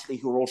Barnsley,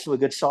 who are also a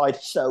good side.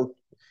 So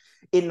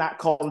in that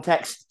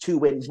context, 2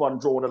 wins, 1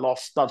 draw and a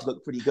loss does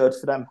look pretty good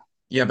for them.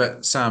 Yeah,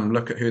 but Sam,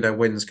 look at who their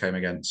wins came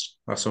against.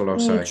 That's all I'll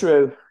say.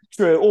 True.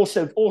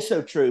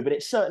 Also true, but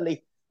it's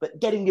certainly... But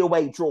getting the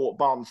away draw at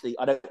Barnsley,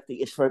 I don't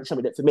think it's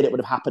something that for a minute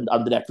would have happened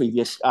under their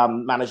previous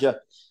manager.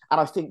 And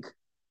I think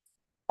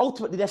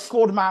ultimately their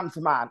squad man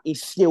for man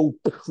is still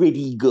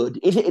pretty good.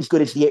 Is it as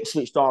good as the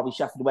Ipswich, Derby,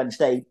 Sheffield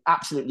Wednesday?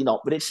 Absolutely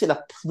not. But it's still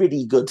a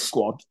pretty good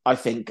squad, I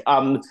think.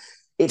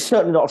 It's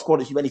certainly not a squad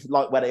that's anything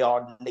like where they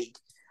are in the league.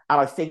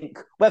 And I think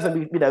whether,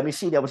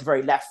 Mousinho was a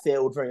very left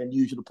field, very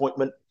unusual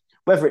appointment.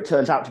 Whether it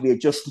turns out to be a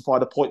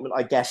justified appointment,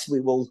 I guess we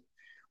will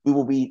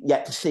be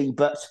yet to see.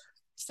 But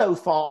so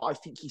far, I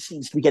think he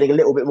seems to be getting a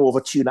little bit more of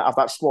a tune out of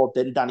that squad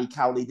than Danny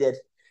Cowley did.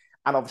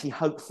 And obviously,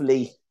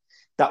 hopefully,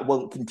 that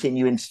won't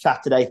continue into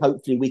Saturday.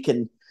 Hopefully, we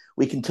can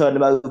turn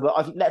them over.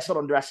 I think let's not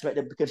underestimate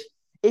them, because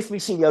if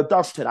Mousinho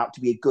does turn out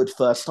to be a good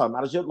first-time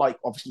manager, like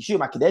obviously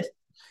Schumacher did,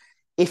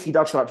 if he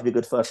does turn out to be a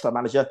good first-time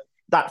manager,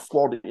 that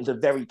squad is a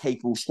very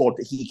capable squad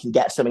that he can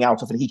get something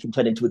out of and he can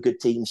turn into a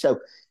good team. So,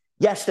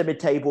 yes, they're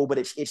mid-table, but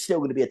it's still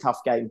going to be a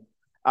tough game.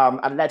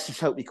 And let's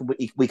just hope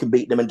we can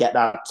beat them and get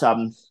that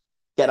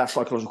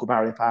psychological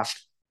barrier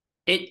past.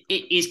 It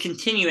is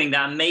continuing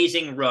that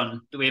amazing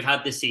run that we've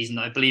had this season,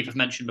 that I believe I've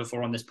mentioned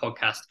before on this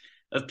podcast,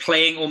 of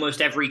playing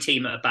almost every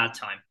team at a bad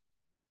time.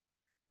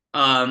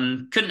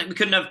 We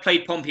couldn't have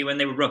played Pompey when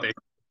they were rubbish.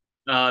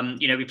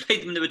 We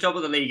played them in the top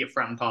of the league at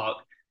Fratton Park,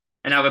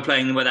 and now we're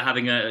playing them where they're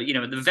having at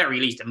the very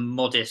least, a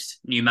modest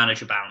new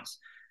manager bounce.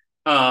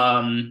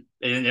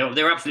 They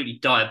were absolutely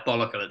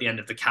diabolical at the end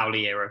of the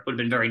Cowley era. Would have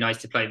been very nice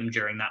to play them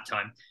during that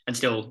time and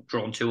still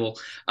drawn 2-2.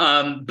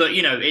 But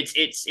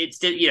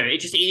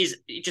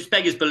it just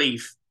beggars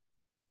belief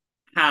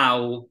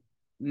how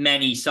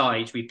many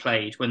sides we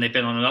played when they've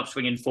been on an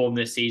upswing in form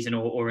this season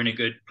or in a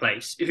good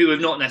place, who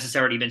have not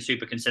necessarily been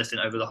super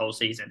consistent over the whole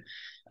season.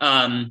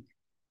 I'm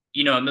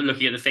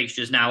looking at the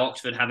fixtures now.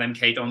 Oxford have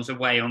MK Dons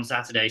away on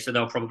Saturday, so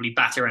they'll probably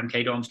batter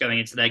MK Dons going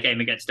into their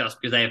game against us,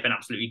 because they have been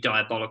absolutely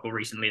diabolical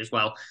recently as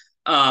well.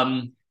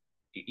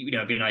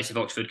 It'd be nice if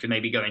Oxford could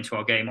maybe go into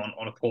our game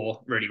on a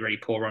poor, really, really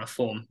poor run of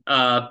form.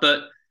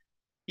 But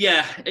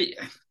yeah,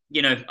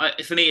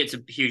 for me, it's a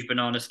huge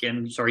banana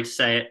skin. Sorry to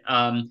say it.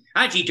 I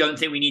actually don't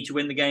think we need to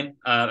win the game.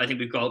 I think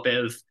we've got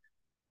a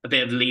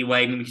bit of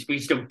leeway. I mean, we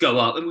can still go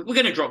up, and we're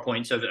going to drop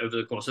points over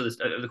the course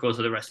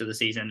of the rest of the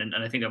season. And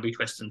I think there'll be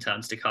twists and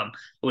turns to come.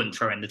 I wouldn't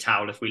throw in the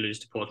towel if we lose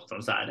to Portsmouth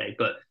on Saturday.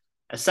 But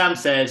as Sam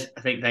said,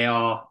 I think they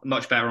are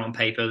much better on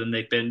paper than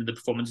they've been. The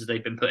performances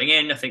they've been putting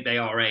in, I think they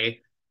are a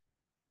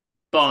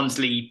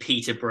Barnsley,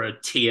 Peterborough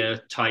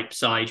tier type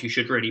side who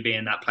should really be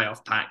in that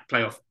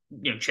playoff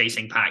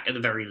chasing pack at the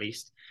very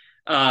least.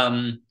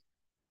 I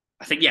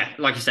think, yeah,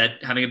 like I said,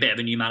 having a bit of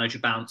a new manager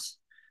bounce.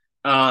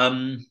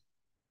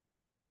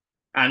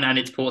 And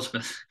it's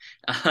Portsmouth.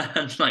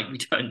 And we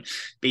don't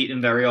beat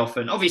them very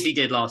often. Obviously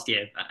did last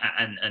year.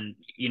 And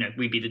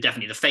we'd be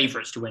definitely the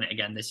favourites to win it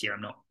again this year.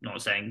 I'm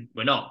not saying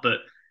we're not, but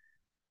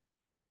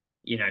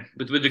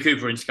with the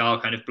Cooper and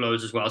Scar kind of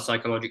blows as well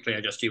psychologically,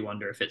 I just do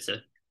wonder if it's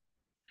a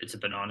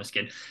banana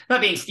skin.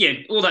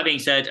 All that being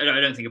said,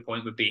 I don't think a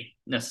point would be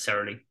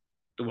necessarily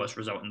the worst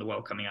result in the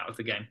world coming out of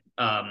the game.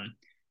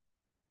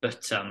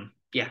 But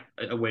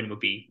a win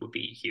would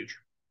be huge.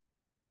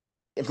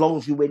 As long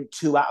as you win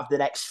 2 out of the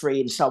next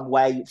 3 in some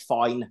way,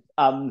 fine.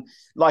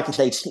 Like I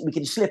say, we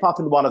can slip up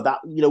in one of that.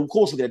 Of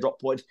course we're going to drop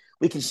points.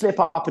 We can slip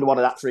up in one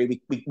of that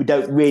 3. We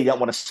don't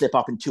want to slip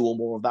up in 2 or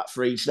more of that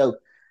 3. So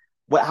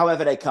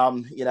however they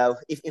come,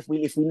 if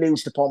we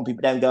lose to Pompey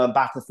but then going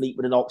back to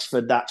Fleetwood and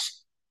Oxford,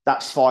 that's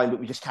fine. But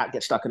we just can't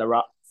get stuck in a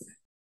rut.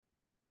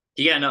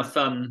 Do you get enough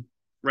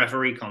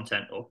referee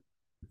content or?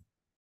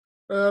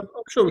 I'm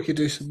sure we could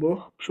do some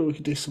more.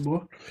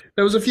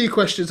 There was a few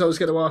questions I was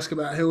going to ask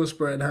about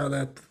Hillsborough and how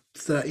their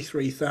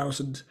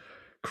 33,000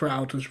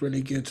 crowd was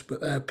really good, but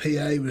their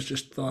PA was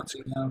just far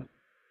too loud.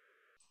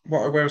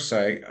 What I will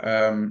say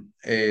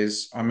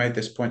is I made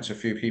this point to a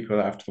few people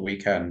after the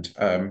weekend,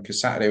 because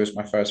Saturday was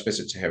my first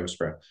visit to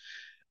Hillsborough.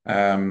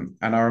 And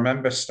I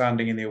remember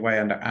standing in the away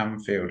end at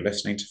Anfield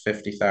listening to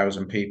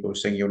 50,000 people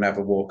sing "You'll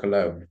Never Walk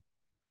Alone."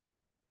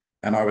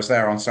 And I was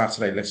there on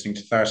Saturday listening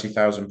to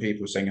 30,000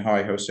 people sing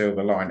 "Hi Ho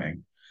Silver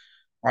Lining."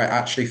 I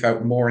actually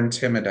felt more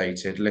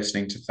intimidated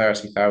listening to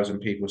 30,000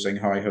 people sing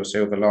 "Hi Ho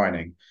Silver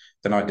Lining"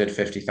 than I did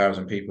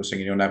 50,000 people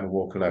singing "You'll Never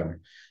Walk Alone."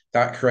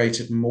 That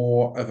created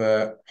more of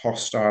a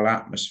hostile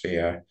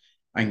atmosphere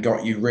and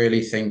got you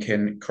really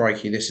thinking,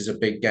 crikey, this is a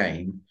big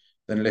game,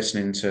 than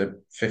listening to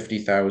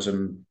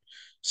 50,000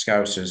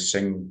 Scousers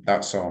sing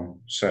that song.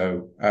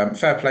 So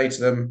fair play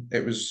to them.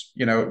 It was,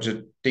 it was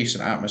a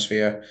decent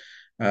atmosphere.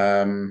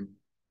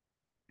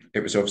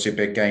 It was obviously a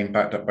big game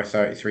backed up by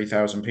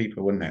 33,000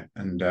 people, wasn't it?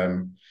 And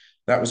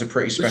that was a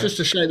pretty special. It's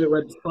just a shame it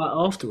went flat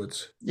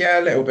afterwards.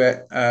 Yeah, a little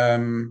bit.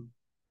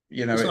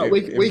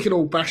 We can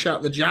all bash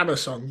out the Jabba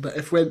song, but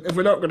if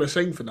we're not going to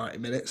sing for 90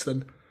 minutes,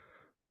 then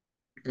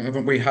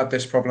haven't we had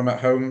this problem at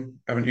home?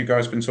 Haven't you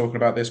guys been talking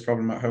about this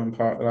problem at home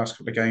part of the last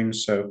couple of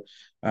games? So,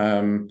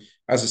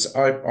 as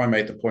I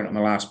made the point on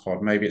the last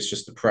pod, maybe it's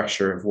just the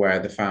pressure of where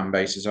the fan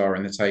bases are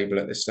in the table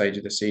at this stage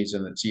of the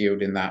season that's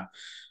yielding that.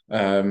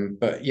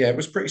 But yeah, it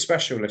was pretty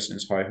special listening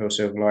to Hi Ho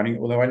Silver Lining,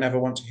 although I never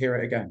want to hear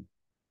it again.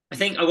 I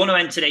think I want to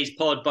end today's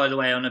pod, by the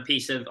way, on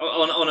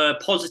a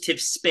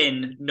positive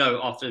spin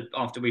note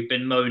after we've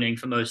been moaning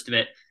for most of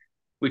it,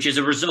 which is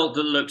a result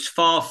that looks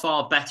far,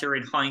 far better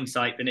in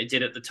hindsight than it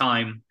did at the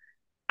time.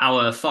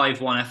 Our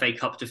 5-1 FA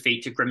Cup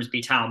defeat to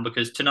Grimsby Town,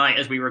 because tonight,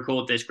 as we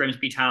record this,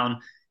 Grimsby Town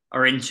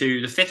are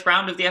into the 5th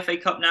round of the FA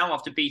Cup now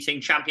after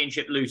beating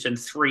Championship Luton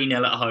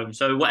 3-0 at home.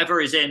 So whatever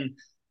is in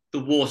the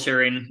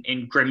water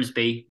in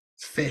Grimsby.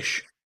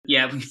 Fish.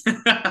 Yeah.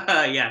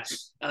 Yeah.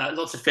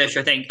 Lots of fish,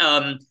 I think.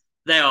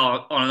 They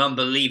are on an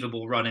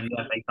unbelievable run in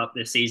the FA Cup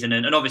this season.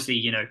 And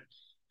obviously,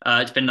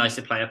 it's been nice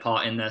to play a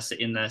part in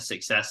their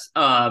success.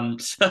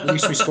 At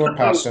least we scored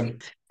past them.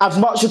 As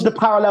much as the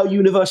parallel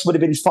universe would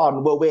have been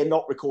fun, well, we're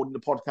not recording the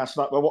podcast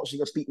tonight. We're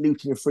watching us beat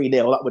Luton 3-0.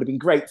 That would have been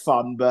great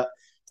fun, but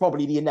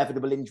probably the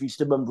inevitable injuries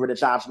to Mumba and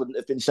Azaz wouldn't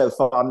have been so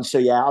fun. So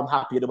yeah, I'm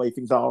happy the way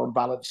things are on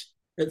balance.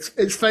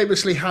 It's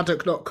famously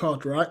haddock, not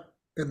cod, right?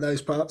 In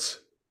those parts.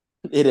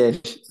 It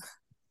is.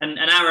 And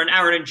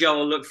Aaron and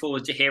Joel look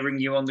forward to hearing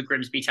you on the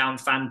Grimsby Town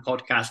Fan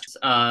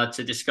Podcast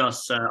to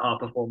discuss our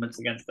performance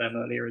against them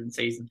earlier in the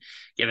season,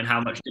 given how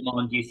much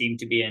demand you seem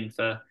to be in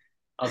for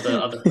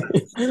other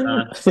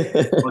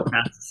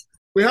podcasts.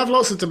 We have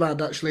lots of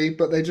demand, actually,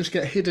 but they just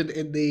get hidden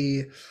in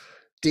the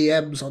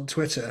DMs on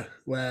Twitter,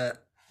 where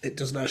it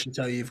doesn't actually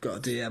tell you you've got a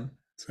DM.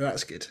 So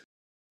that's good.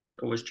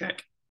 Always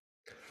check.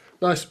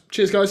 Nice.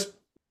 Cheers, guys.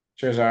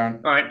 Cheers,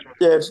 Aaron. All right.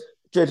 Cheers,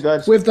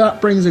 guys. With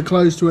that brings a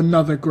close to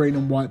another Green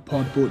and White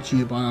pod brought to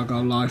you by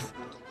Argyle Life.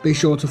 Be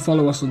sure to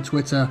follow us on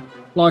Twitter,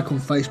 like on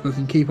Facebook,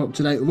 and keep up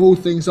to date with all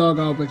things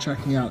Argyle by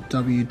checking out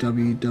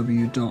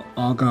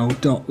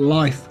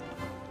www.argyle.life.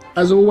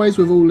 As always,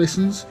 with all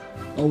listens,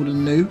 old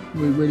and new,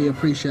 we really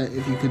appreciate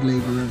if you could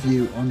leave a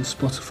review on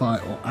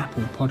Spotify or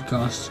Apple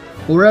Podcasts,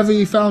 or wherever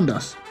you found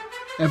us.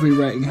 Every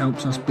rating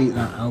helps us beat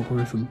that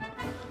algorithm.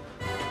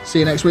 See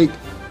you next week.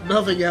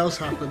 Nothing else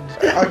happened.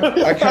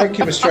 I can't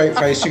keep a straight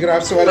face. You're gonna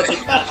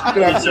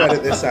have to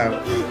edit this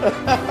out.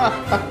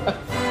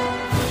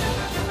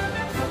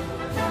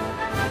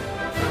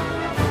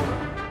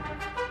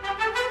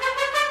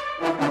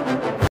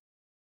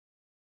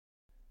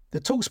 The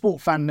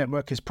TalkSport Fan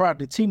Network is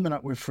proudly teaming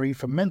up with Free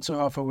for Mental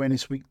Health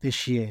Awareness Week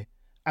this year.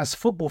 As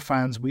football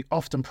fans, we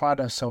often pride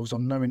ourselves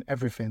on knowing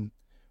everything,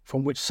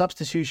 from which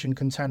substitution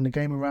can turn the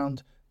game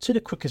around to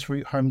the quickest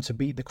route home to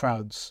beat the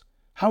crowds.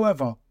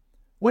 However,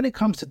 when it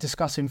comes to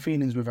discussing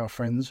feelings with our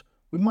friends,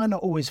 we might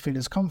not always feel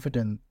as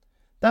confident.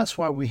 That's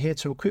why we're here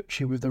to equip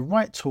you with the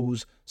right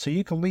tools so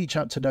you can reach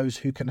out to those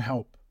who can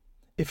help.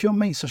 If your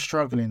mates are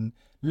struggling,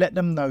 let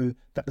them know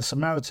that the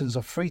Samaritans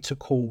are free to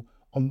call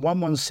on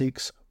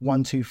 116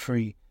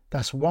 123.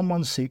 That's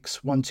 116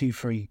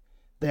 123.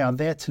 They are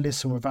there to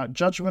listen without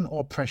judgment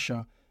or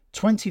pressure,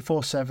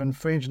 24/7,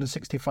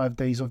 365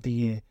 days of the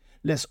year.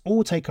 Let's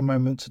all take a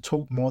moment to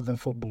talk more than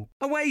football.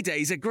 Away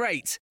days are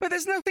great, but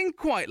there's nothing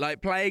quite like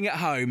playing at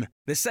home.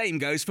 The same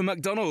goes for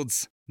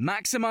McDonald's.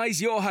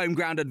 Maximise your home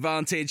ground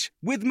advantage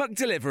with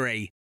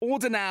McDelivery.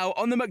 Order now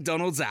on the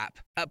McDonald's app.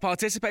 At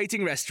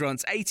participating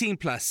restaurants,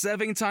 18+,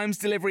 serving times,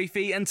 delivery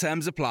fee and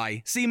terms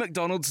apply. See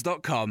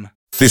mcdonalds.com.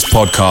 This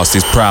podcast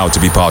is proud to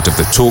be part of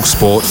the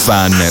TalkSport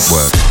Fan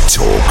Network.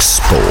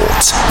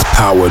 TalkSport.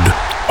 Powered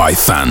by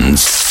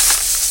fans.